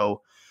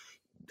 So,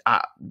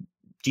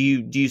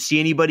 do you see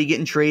anybody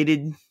getting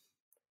traded?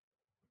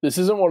 This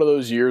isn't one of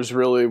those years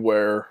really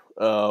where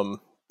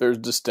there's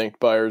distinct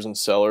buyers and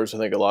sellers. I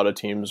think a lot of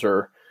teams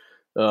are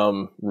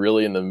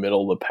really in the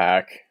middle of the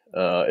pack.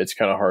 It's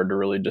kind of hard to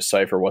really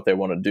decipher what they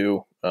want to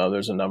do.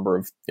 There's a number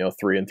of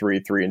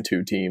 3-3,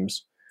 3-2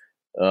 teams.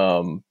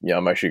 I'm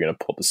actually going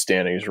to pull up the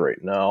standings right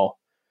now.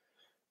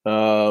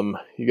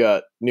 You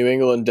got New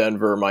England,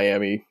 Denver,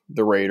 Miami,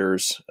 the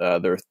Raiders.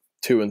 They're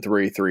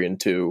 2-3,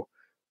 3-2,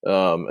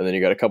 and then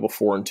you got a couple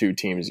 4-2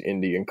 teams: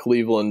 Indy and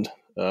Cleveland.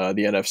 The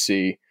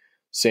NFC,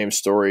 same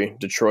story: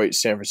 Detroit,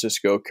 San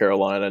Francisco,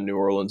 Carolina, New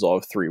Orleans all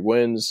have 3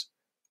 wins,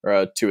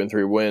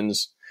 2-3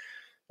 wins.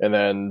 And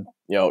then,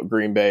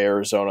 Green Bay,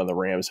 Arizona, and the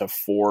Rams have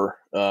 4.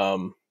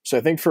 So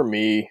I think for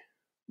me,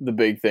 the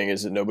big thing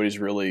is that nobody's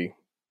really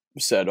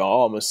said,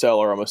 "Oh, I'm a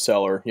seller,"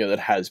 that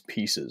has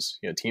pieces.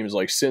 Teams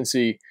like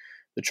Cincy,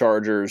 the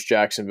Chargers,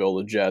 Jacksonville,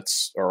 the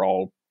Jets are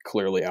all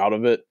clearly out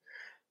of it.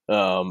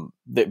 But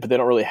they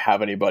don't really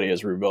have anybody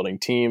as rebuilding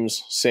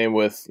teams. Same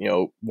with,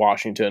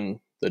 Washington,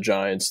 the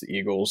Giants, the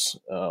Eagles.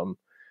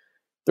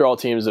 They're all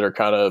teams that are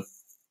kind of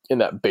in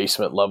that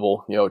basement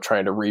level,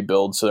 trying to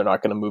rebuild. So they're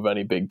not going to move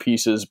any big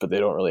pieces, but they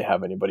don't really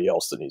have anybody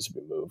else that needs to be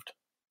moved.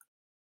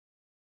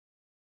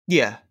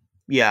 Yeah,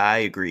 I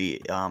agree.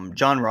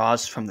 John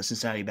Ross from the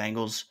Cincinnati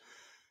Bengals,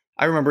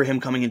 I remember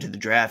him coming into the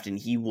draft and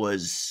he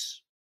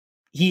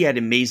had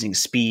amazing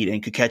speed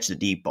and could catch the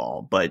deep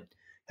ball. But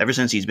ever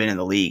since he's been in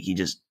the league, he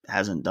just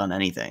hasn't done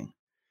anything.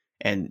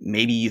 And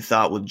maybe you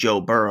thought with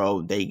Joe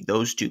Burrow,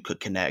 those two could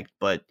connect,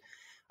 but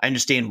I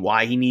understand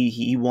why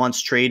he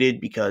wants traded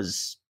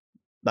because,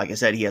 like I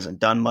said, he hasn't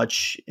done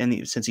much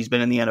since he's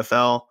been in the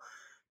NFL.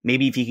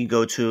 Maybe if he could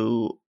go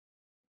to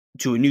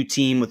a new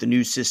team with a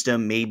new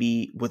system,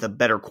 maybe with a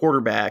better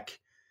quarterback,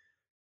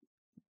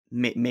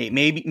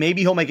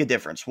 maybe he'll make a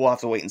difference. We'll have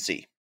to wait and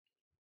see.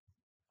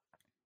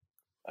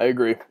 I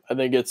agree. I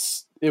think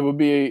it'd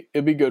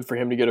be good for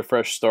him to get a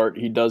fresh start.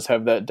 He does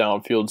have that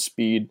downfield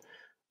speed,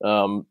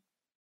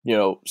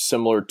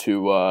 similar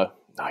to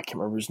I can't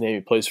remember his name.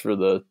 He plays for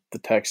the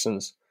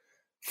Texans.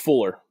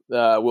 Fuller,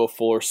 Will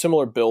Fuller,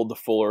 similar build to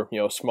Fuller.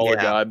 Smaller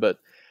guy, but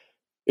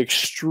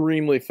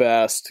extremely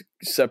fast,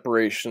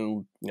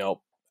 separation.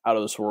 Out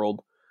of this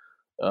world.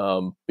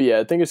 But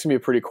yeah, I think it's gonna be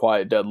a pretty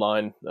quiet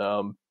deadline.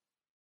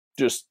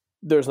 Just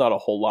there's not a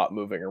whole lot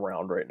moving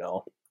around right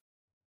now.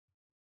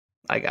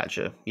 I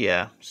gotcha.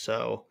 Yeah.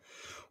 So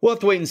we'll have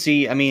to wait and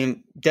see. I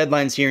mean,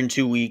 deadline's here in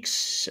 2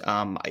 weeks.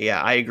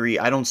 Yeah, I agree.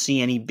 I don't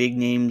see any big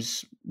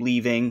names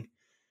leaving,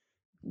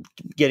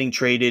 getting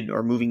traded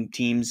or moving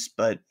teams,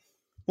 but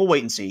we'll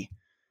wait and see.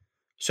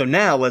 So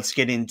now let's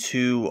get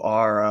into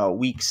our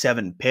Week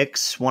 7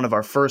 picks. One of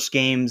our first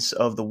games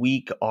of the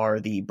week are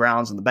the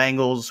Browns and the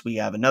Bengals. We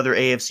have another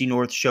AFC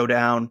North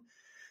showdown.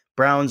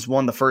 Browns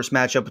won the first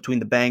matchup between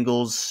the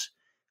Bengals.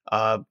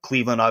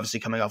 Cleveland obviously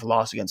coming off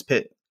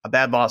a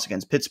bad loss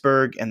against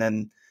Pittsburgh, and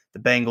then the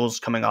Bengals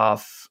coming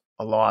off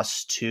a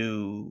loss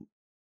to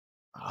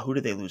who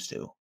did they lose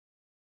to?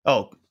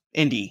 Oh,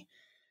 Indy.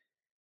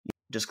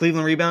 Does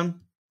Cleveland rebound?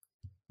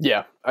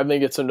 Yeah, I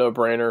think it's a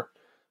no-brainer.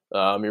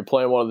 You're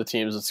playing one of the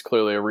teams that's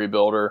clearly a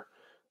rebuilder.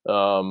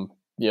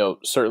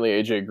 Certainly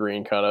AJ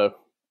Green kind of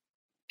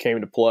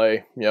came to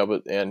play,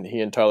 and he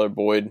and Tyler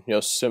Boyd,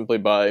 simply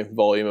by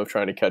volume of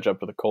trying to catch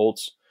up to the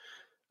Colts.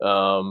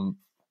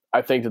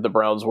 I think that the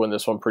Browns win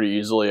this one pretty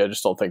easily. I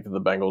just don't think that the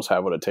Bengals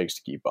have what it takes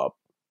to keep up.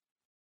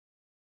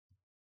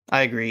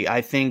 I agree.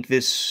 I think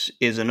this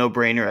is a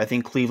no-brainer. I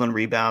think Cleveland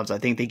rebounds. I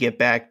think they get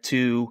back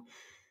to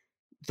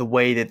the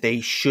way that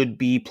they should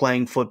be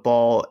playing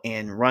football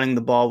and running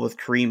the ball with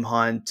Kareem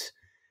Hunt,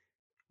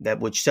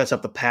 which sets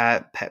up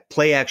the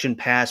play action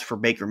pass for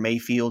Baker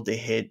Mayfield to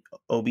hit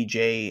OBJ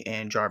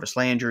and Jarvis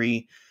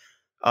Landry.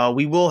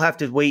 We will have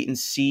to wait and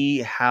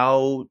see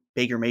how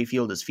Baker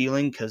Mayfield is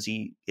feeling because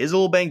he is a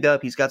little banged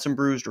up. He's got some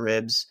bruised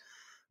ribs,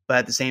 but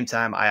at the same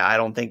time, I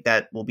don't think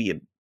that will be a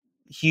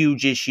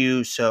huge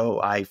issue. So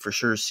I for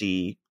sure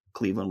see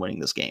Cleveland winning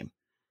this game.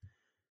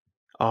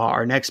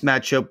 Our next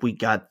matchup, we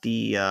got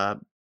the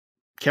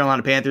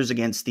Carolina Panthers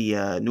against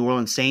the New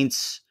Orleans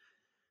Saints.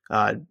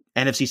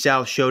 NFC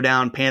South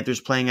showdown. Panthers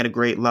playing at a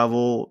great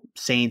level.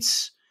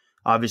 Saints,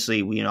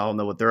 obviously, we all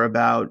know what they're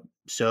about.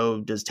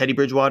 So does Teddy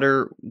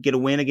Bridgewater get a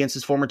win against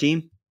his former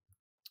team?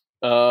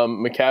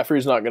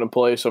 McCaffrey's not going to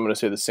play, so I'm going to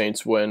say the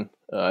Saints win.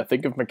 I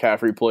think if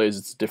McCaffrey plays,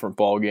 it's a different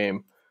ball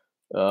game.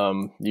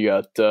 You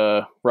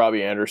got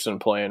Robbie Anderson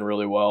playing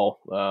really well.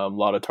 A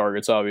lot of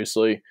targets,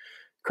 obviously.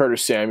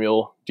 Curtis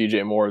Samuel,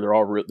 DJ Moore,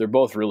 they're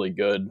both really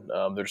good.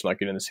 They're just not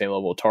getting the same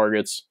level of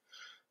targets.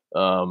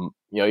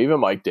 Even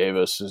Mike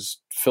Davis is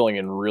filling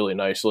in really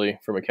nicely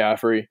for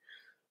McCaffrey.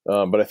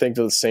 But I think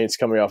that the Saints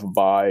coming off a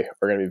bye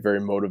are going to be very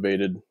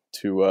motivated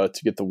to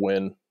get the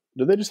win.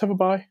 Did they just have a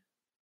bye?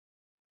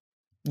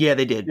 Yeah,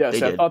 they did. Yeah,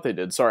 I thought they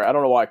did. Sorry, I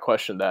don't know why I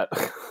questioned that.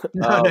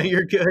 No,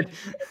 you're good.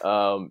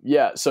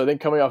 So I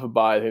think coming off a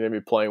bye, I think they're going to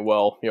be playing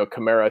well.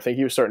 Kamara, I think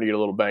he was starting to get a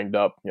little banged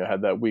up.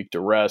 Had that week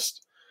to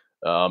rest.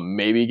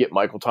 Maybe get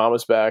Michael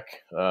Thomas back,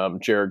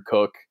 Jared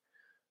Cook.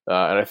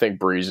 And I think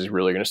Breeze is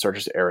really going to start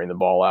just airing the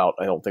ball out.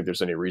 I don't think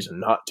there's any reason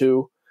not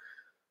to.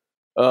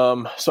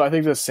 So I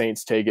think the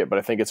Saints take it, but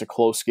I think it's a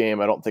close game.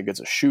 I don't think it's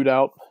a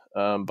shootout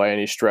by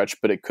any stretch,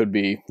 but it could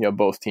be,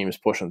 both teams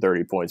pushing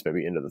 30 points,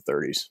 maybe into the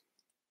 30s.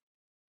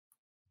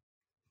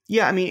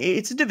 Yeah, I mean,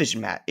 it's a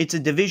division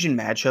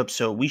matchup,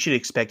 so we should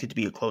expect it to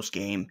be a close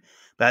game.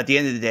 But at the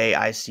end of the day,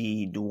 I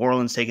see New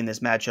Orleans taking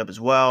this matchup as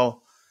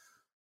well.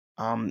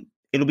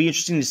 It'll be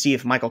interesting to see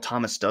if Michael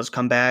Thomas does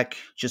come back,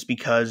 just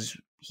because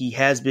he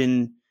has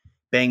been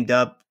banged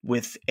up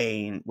with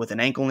an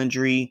ankle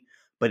injury.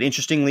 But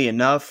interestingly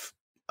enough,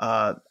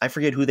 I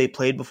forget who they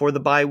played before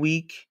the bye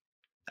week.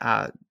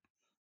 Do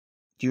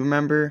you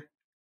remember?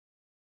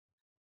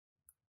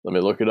 Let me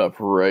look it up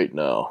right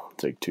now.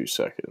 Take 2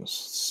 seconds.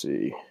 Let's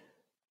see.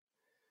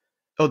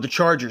 Oh, the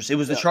Chargers. It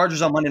was the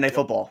Chargers on Monday Night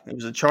Football. It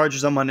was the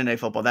Chargers on Monday Night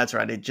Football. That's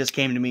right. It just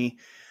came to me.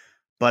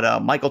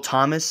 But Michael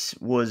Thomas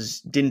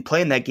didn't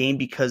play in that game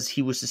because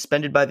he was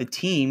suspended by the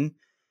team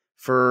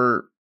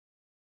for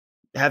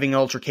having an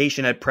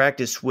altercation at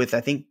practice with,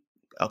 I think,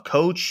 a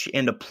coach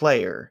and a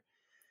player.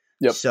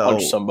 Yep,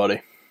 punch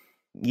somebody.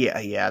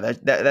 Yeah,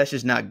 that's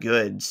just not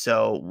good.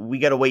 So we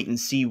got to wait and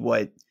see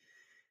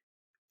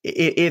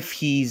if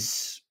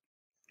he's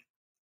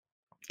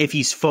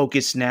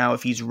focused now,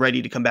 if he's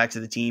ready to come back to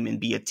the team and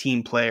be a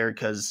team player,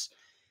 because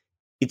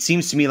it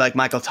seems to me like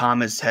Michael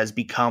Thomas has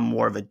become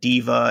more of a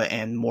diva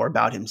and more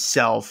about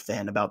himself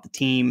than about the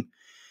team.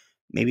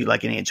 maybe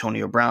like an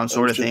Antonio Brown I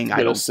sort was of just thing.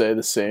 gonna say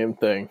the same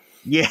thing.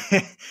 Yeah.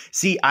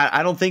 See,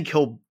 I don't think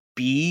he'll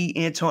be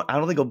I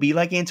don't think he'll be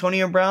like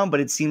Antonio Brown, but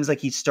it seems like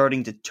he's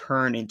starting to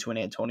turn into an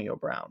Antonio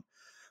Brown.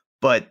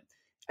 But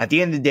at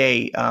the end of the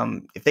day,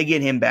 if they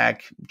get him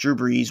back, Drew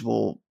Brees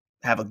will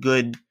have a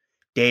good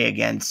day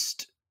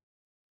against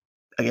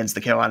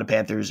the Carolina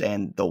Panthers,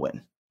 and they'll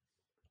win.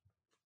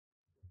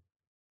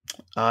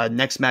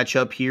 Next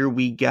matchup here,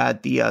 we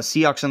got the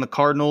Seahawks and the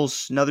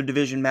Cardinals, another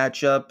division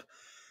matchup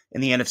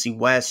in the NFC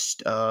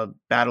West.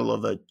 Battle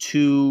of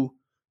two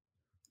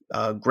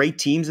great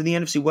teams in the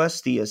NFC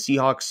West. The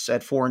Seahawks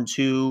at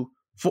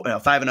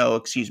 5-0,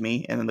 excuse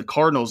me, and then the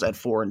Cardinals at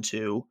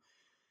 4-2.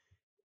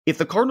 If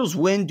the Cardinals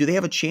win, do they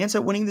have a chance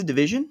at winning the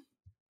division?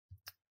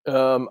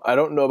 I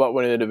don't know about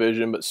winning the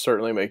division, but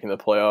certainly making the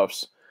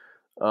playoffs.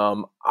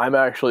 I'm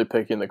actually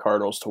picking the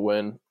Cardinals to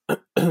win.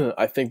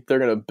 I think they're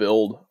going to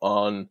build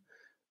on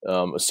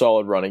a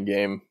solid running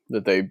game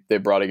that they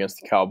brought against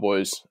the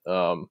Cowboys.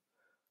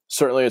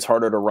 Certainly, it's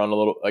harder to run a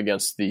little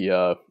against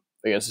the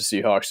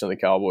Seahawks and the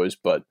Cowboys,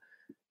 but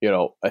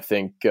I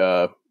think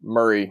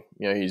Murray,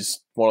 he's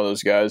one of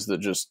those guys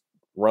that just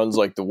runs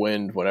like the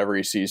wind whenever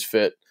he sees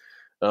fit,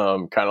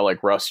 kind of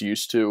like Russ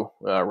used to.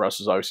 Russ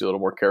is obviously a little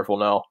more careful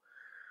now.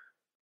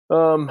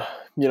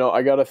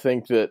 I got to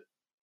think that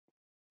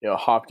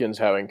Hopkins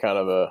having kind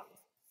of a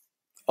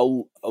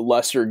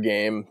lesser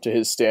game to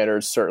his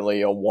standards,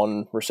 certainly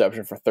one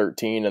reception for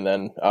 13, and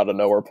then out of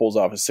nowhere pulls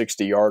off a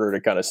 60-yarder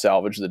to kind of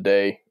salvage the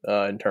day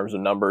in terms of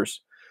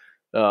numbers.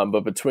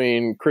 But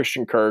between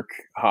Christian Kirk,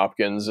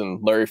 Hopkins, and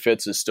Larry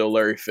Fitz is still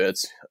Larry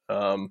Fitz,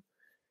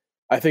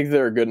 I think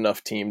they're a good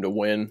enough team to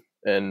win,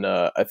 and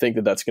I think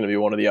that that's going to be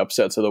one of the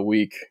upsets of the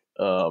week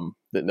that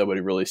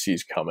nobody really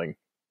sees coming.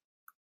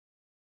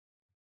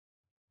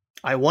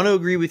 I want to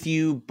agree with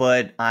you,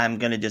 but I'm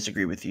going to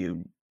disagree with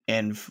you.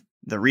 And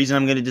the reason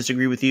I'm going to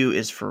disagree with you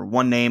is for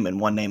one name and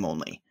one name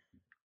only: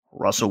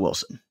 Russell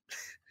Wilson.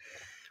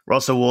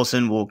 Russell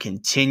Wilson will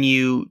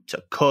continue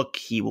to cook.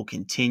 He will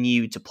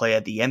continue to play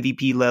at the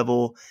MVP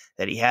level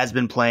that he has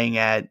been playing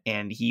at,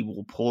 and he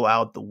will pull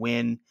out the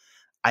win.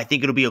 I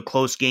think it'll be a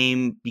close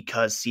game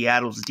because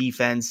Seattle's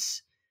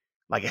defense,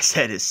 like I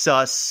said, is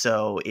sus.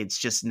 So it's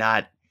just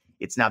not.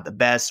 It's not the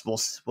best. We'll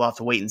have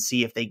to wait and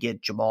see if they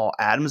get Jamal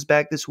Adams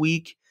back this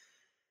week.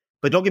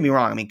 But don't get me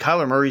wrong. I mean,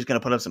 Kyler Murray's going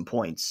to put up some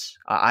points.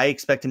 I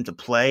expect him to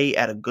play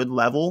at a good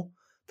level,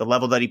 the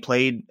level that he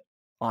played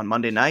on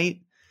Monday night.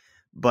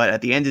 But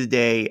at the end of the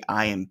day,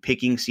 I am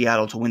picking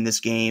Seattle to win this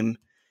game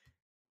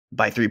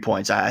by 3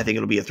 points. I think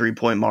it'll be a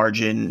 3-point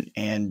margin,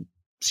 and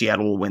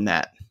Seattle will win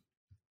that.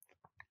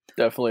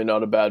 Definitely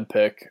not a bad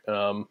pick.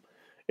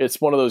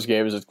 It's one of those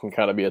games that can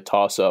kind of be a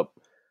toss-up.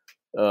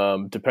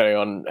 Depending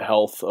on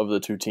health of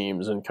the two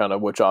teams and kind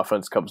of which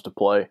offense comes to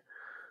play.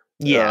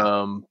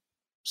 Yeah.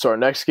 So our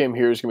next game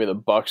here is going to be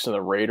the Bucs and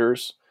the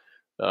Raiders.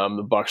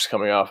 The Bucs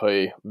coming off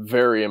a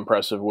very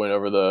impressive win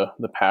over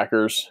the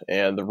Packers,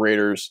 and the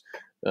Raiders,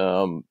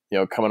 coming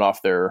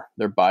off their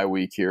bye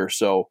week here.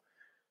 So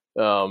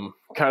kind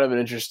of an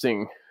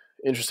interesting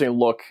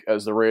look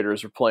as the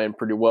Raiders are playing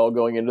pretty well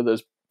going into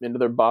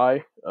their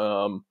bye.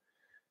 And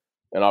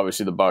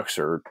obviously the Bucs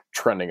are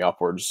trending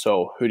upwards.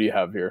 So who do you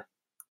have here?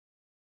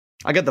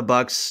 I got the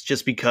Bucs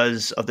just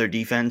because of their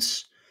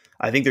defense.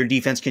 I think their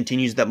defense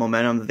continues that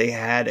momentum that they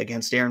had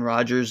against Aaron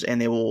Rodgers, and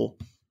they will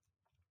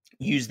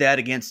use that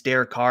against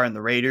Derek Carr and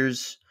the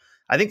Raiders.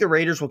 I think the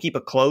Raiders will keep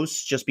it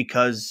close just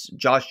because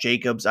Josh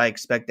Jacobs, I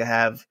expect to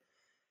have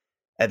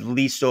at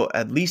least a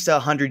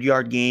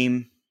 100-yard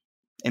game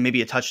and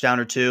maybe a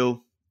touchdown or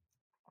two.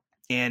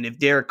 And if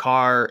Derek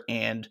Carr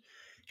and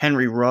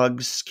Henry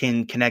Ruggs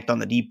can connect on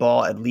the deep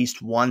ball at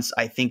least once,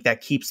 I think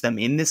that keeps them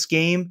in this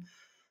game.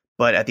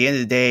 But at the end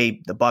of the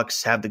day, the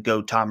Bucs have the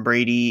GOAT Tom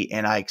Brady,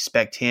 and I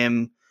expect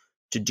him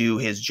to do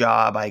his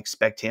job. I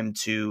expect him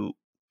to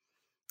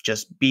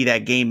just be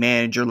that game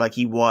manager like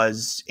he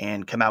was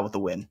and come out with a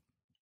win.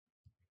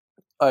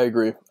 I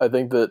agree. I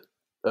think that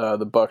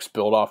the Bucs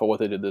build off of what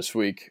they did this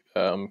week,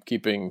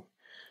 keeping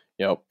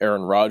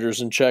Aaron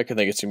Rodgers in check. I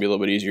think it's going to be a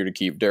little bit easier to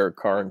keep Derek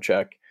Carr in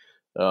check.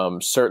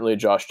 Certainly,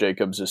 Josh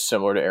Jacobs is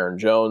similar to Aaron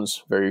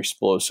Jones, very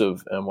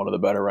explosive and one of the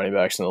better running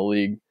backs in the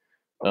league.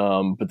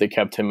 But they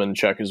kept him in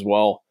check as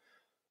well.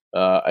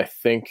 I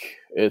think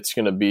it's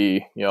going to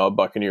be, a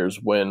Buccaneers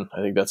win.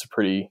 I think that's a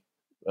pretty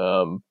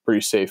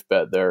safe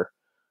bet there.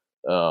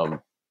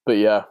 But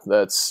yeah,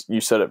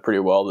 you said it pretty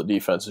well. The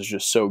defense is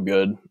just so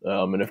good.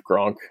 And if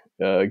Gronk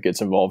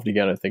gets involved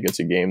again, I think it's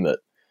a game that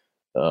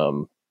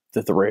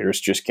the Raiders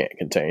just can't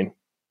contain.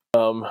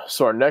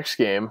 So our next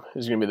game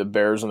is going to be the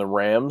Bears and the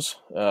Rams.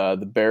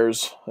 The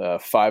Bears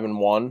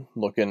 5-1,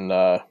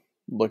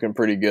 looking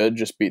pretty good.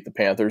 Just beat the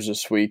Panthers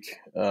this week.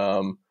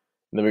 And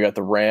then we got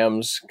the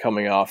Rams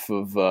coming off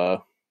of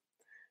a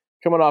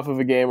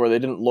game where they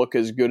didn't look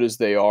as good as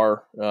they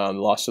are.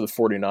 Lost to the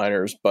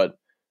 49ers, but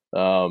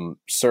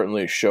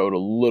certainly showed a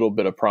little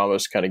bit of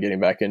promise kind of getting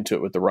back into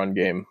it with the run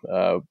game.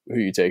 Who are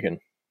you taking?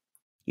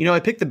 I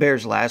picked the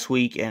Bears last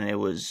week, and it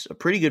was a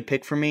pretty good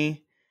pick for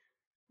me.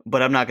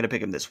 but I'm not going to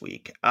pick them this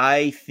week.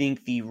 I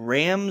think the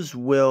Rams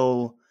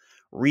will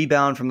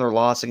rebound from their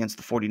loss against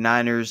the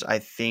 49ers. I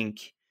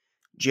think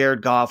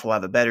Jared Goff will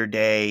have a better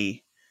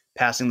day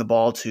passing the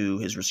ball to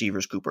his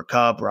receivers, Cooper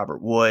Kupp,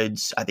 Robert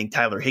Woods. I think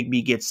Tyler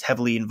Higbee gets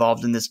heavily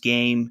involved in this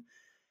game.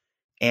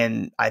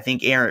 And I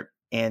think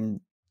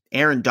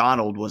Aaron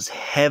Donald was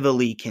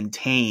heavily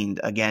contained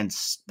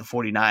against the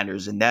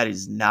 49ers, and that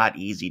is not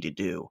easy to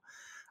do.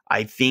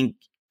 I think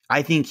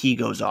he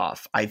goes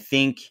off. I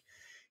think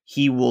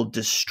he will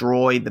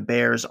destroy the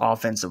Bears'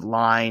 offensive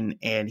line,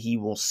 and he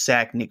will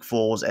sack Nick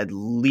Foles at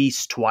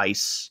least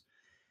twice.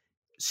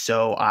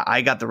 So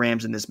I got the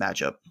Rams in this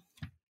matchup.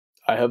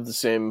 I have the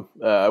same.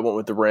 I went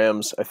with the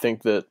Rams. I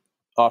think that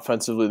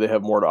offensively they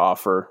have more to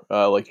offer.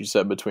 Like you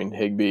said, between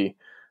Higbee,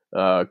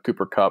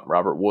 Cooper Kupp,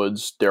 Robert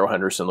Woods, Darrell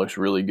Henderson looks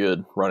really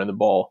good running the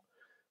ball.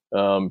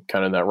 Kind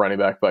of in that running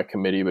back by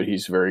committee, but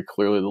he's very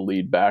clearly the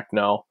lead back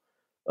now.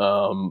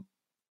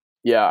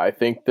 I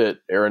think that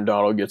Aaron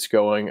Donald gets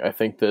going. I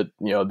think that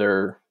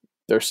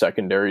their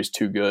secondary is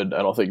too good.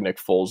 I don't think Nick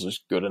Foles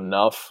is good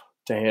enough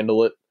to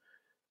handle it.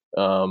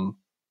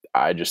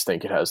 I just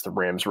think it has the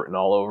Rams written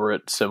all over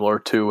it, similar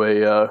to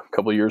a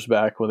couple of years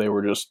back when they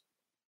were just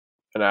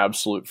an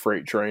absolute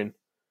freight train.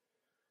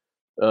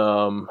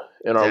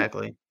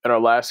 Exactly. In our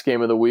last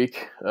game of the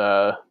week,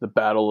 the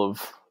battle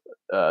of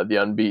the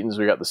unbeatens,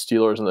 we got the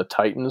Steelers and the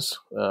Titans.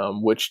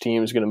 Which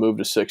team is going to move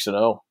to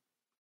 6-0?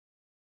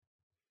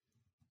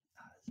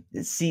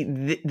 See,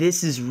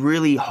 this is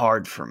really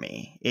hard for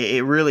me.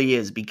 It really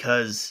is,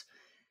 because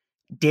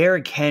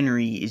Derrick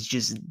Henry is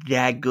just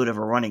that good of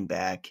a running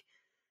back.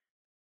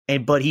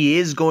 But he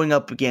is going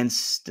up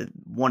against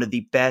one of,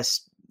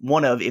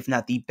 if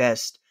not the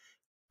best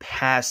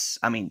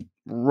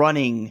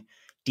running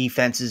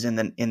defenses in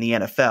the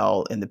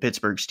NFL, in the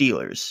Pittsburgh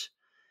Steelers.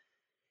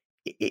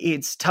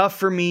 It's tough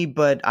for me,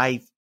 but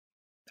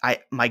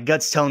my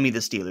gut's telling me the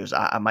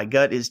Steelers. My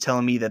gut is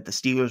telling me that the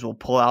Steelers will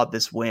pull out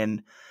this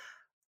win.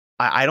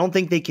 I don't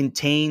think they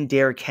contain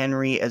Derrick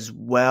Henry as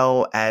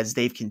well as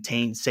they've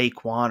contained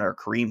Saquon or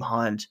Kareem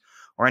Hunt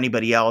or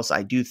anybody else.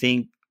 I do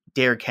think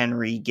Derrick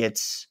Henry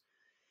gets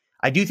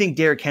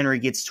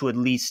to at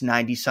least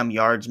 90 some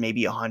yards,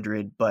 maybe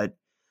 100. But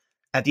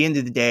at the end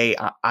of the day,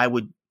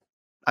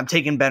 I'm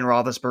taking Ben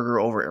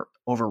Roethlisberger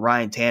over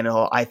Ryan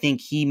Tannehill. I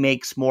think he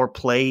makes more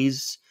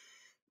plays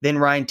than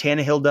Ryan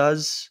Tannehill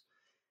does,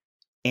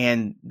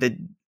 and the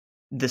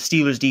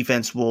Steelers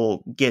defense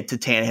will get to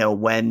Tannehill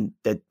when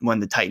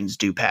the Titans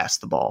do pass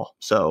the ball.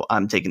 So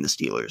I'm taking the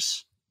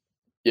Steelers.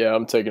 Yeah,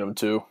 I'm taking them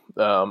too.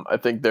 I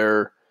think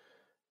they're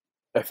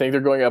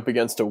going up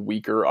against a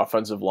weaker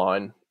offensive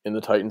line in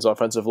the Titans'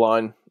 offensive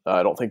line.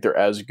 I don't think they're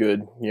as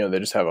good. They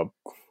just have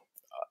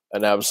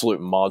an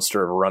absolute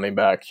monster of a running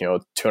back.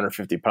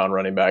 250-pound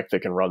running back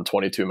that can run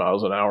 22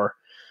 miles an hour.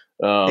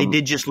 They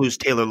did just lose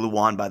Taylor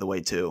Lewan, by the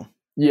way, too.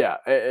 Yeah,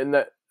 and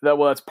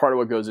that's part of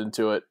what goes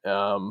into it.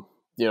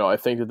 I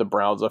think that the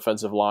Browns'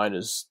 offensive line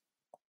is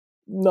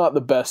not the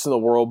best in the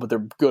world, but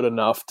they're good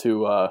enough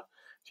to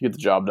get the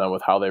job done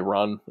with how they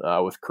run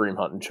with Kareem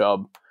Hunt and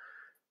Chubb.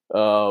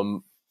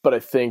 But I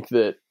think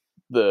that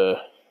the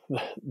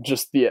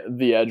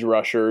edge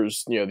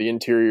rushers, the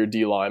interior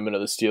D linemen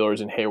of the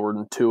Steelers and Hayward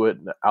and Tuitt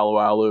and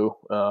Alu,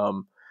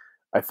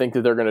 I think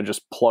that they're going to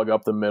just plug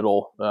up the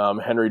middle.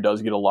 Henry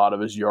does get a lot of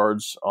his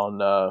yards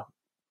on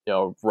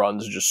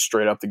runs just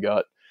straight up the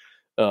gut.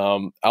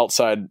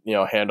 Outside,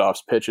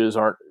 handoffs, pitches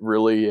aren't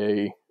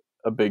really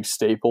a big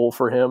staple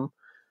for him.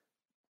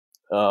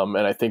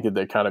 And I think that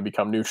they kind of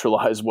become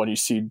neutralized when you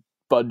see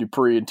Bud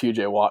Dupree and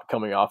TJ Watt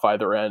coming off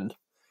either end.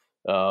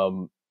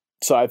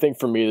 So I think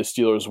for me, the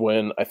Steelers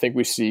win. I think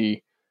we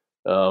see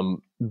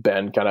Ben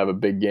kind of have a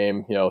big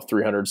game,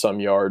 300 some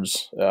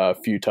yards, a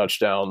few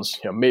touchdowns,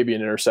 maybe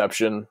an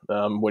interception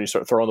when you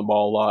start throwing the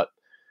ball a lot.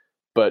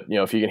 But,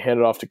 if you can hand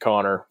it off to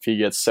Connor, if he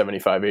gets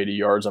 75, 80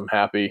 yards, I'm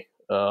happy.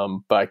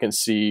 But I can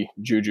see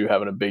Juju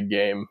having a big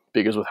game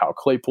because with how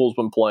Claypool's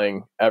been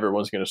playing,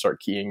 everyone's going to start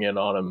keying in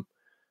on him.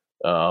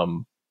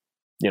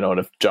 And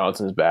if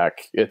Johnson's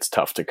back, it's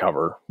tough to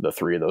cover the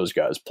three of those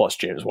guys plus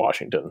James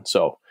Washington.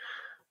 So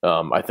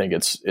I think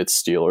it's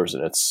Steelers,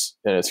 and it's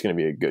going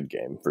to be a good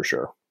game for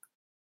sure.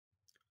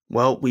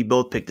 Well, we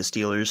both picked the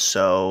Steelers,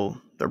 so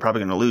they're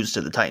probably going to lose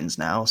to the Titans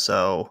now.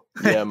 So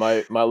yeah,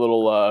 my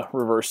little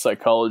reverse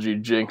psychology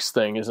jinx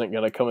thing isn't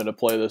going to come into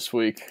play this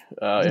week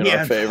in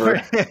our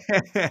favor.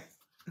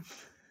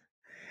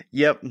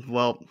 Yep.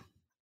 Well,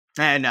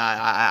 and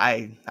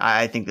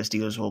I think the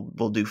Steelers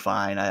will do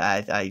fine.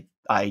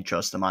 I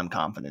trust them. I'm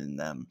confident in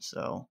them.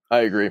 So I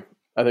agree.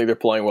 I think they're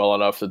playing well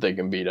enough that they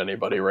can beat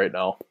anybody right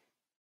now.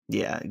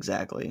 Yeah,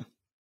 exactly.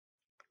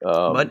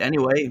 But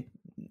anyway,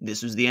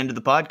 this was the end of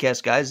the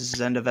podcast, guys. This is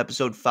the end of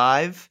episode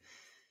 5.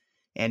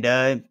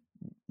 And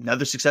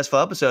another successful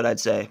episode, I'd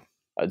say.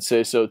 I'd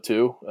say so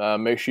too.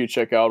 Make sure you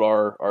check out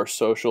our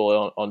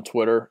social on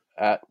Twitter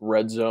at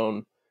Red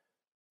Zone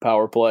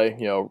Power Play.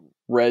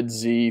 Red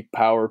Z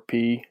Power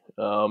P.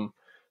 Go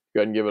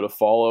ahead and give it a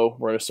follow.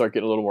 We're going to start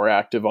getting a little more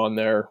active on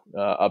there.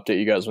 Update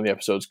you guys when the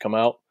episodes come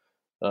out.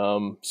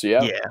 So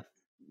yeah.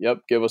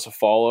 give us a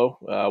follow.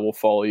 We'll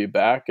follow you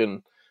back,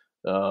 and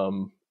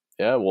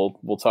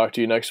we'll talk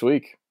to you next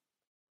week.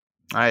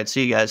 All right,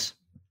 see you guys.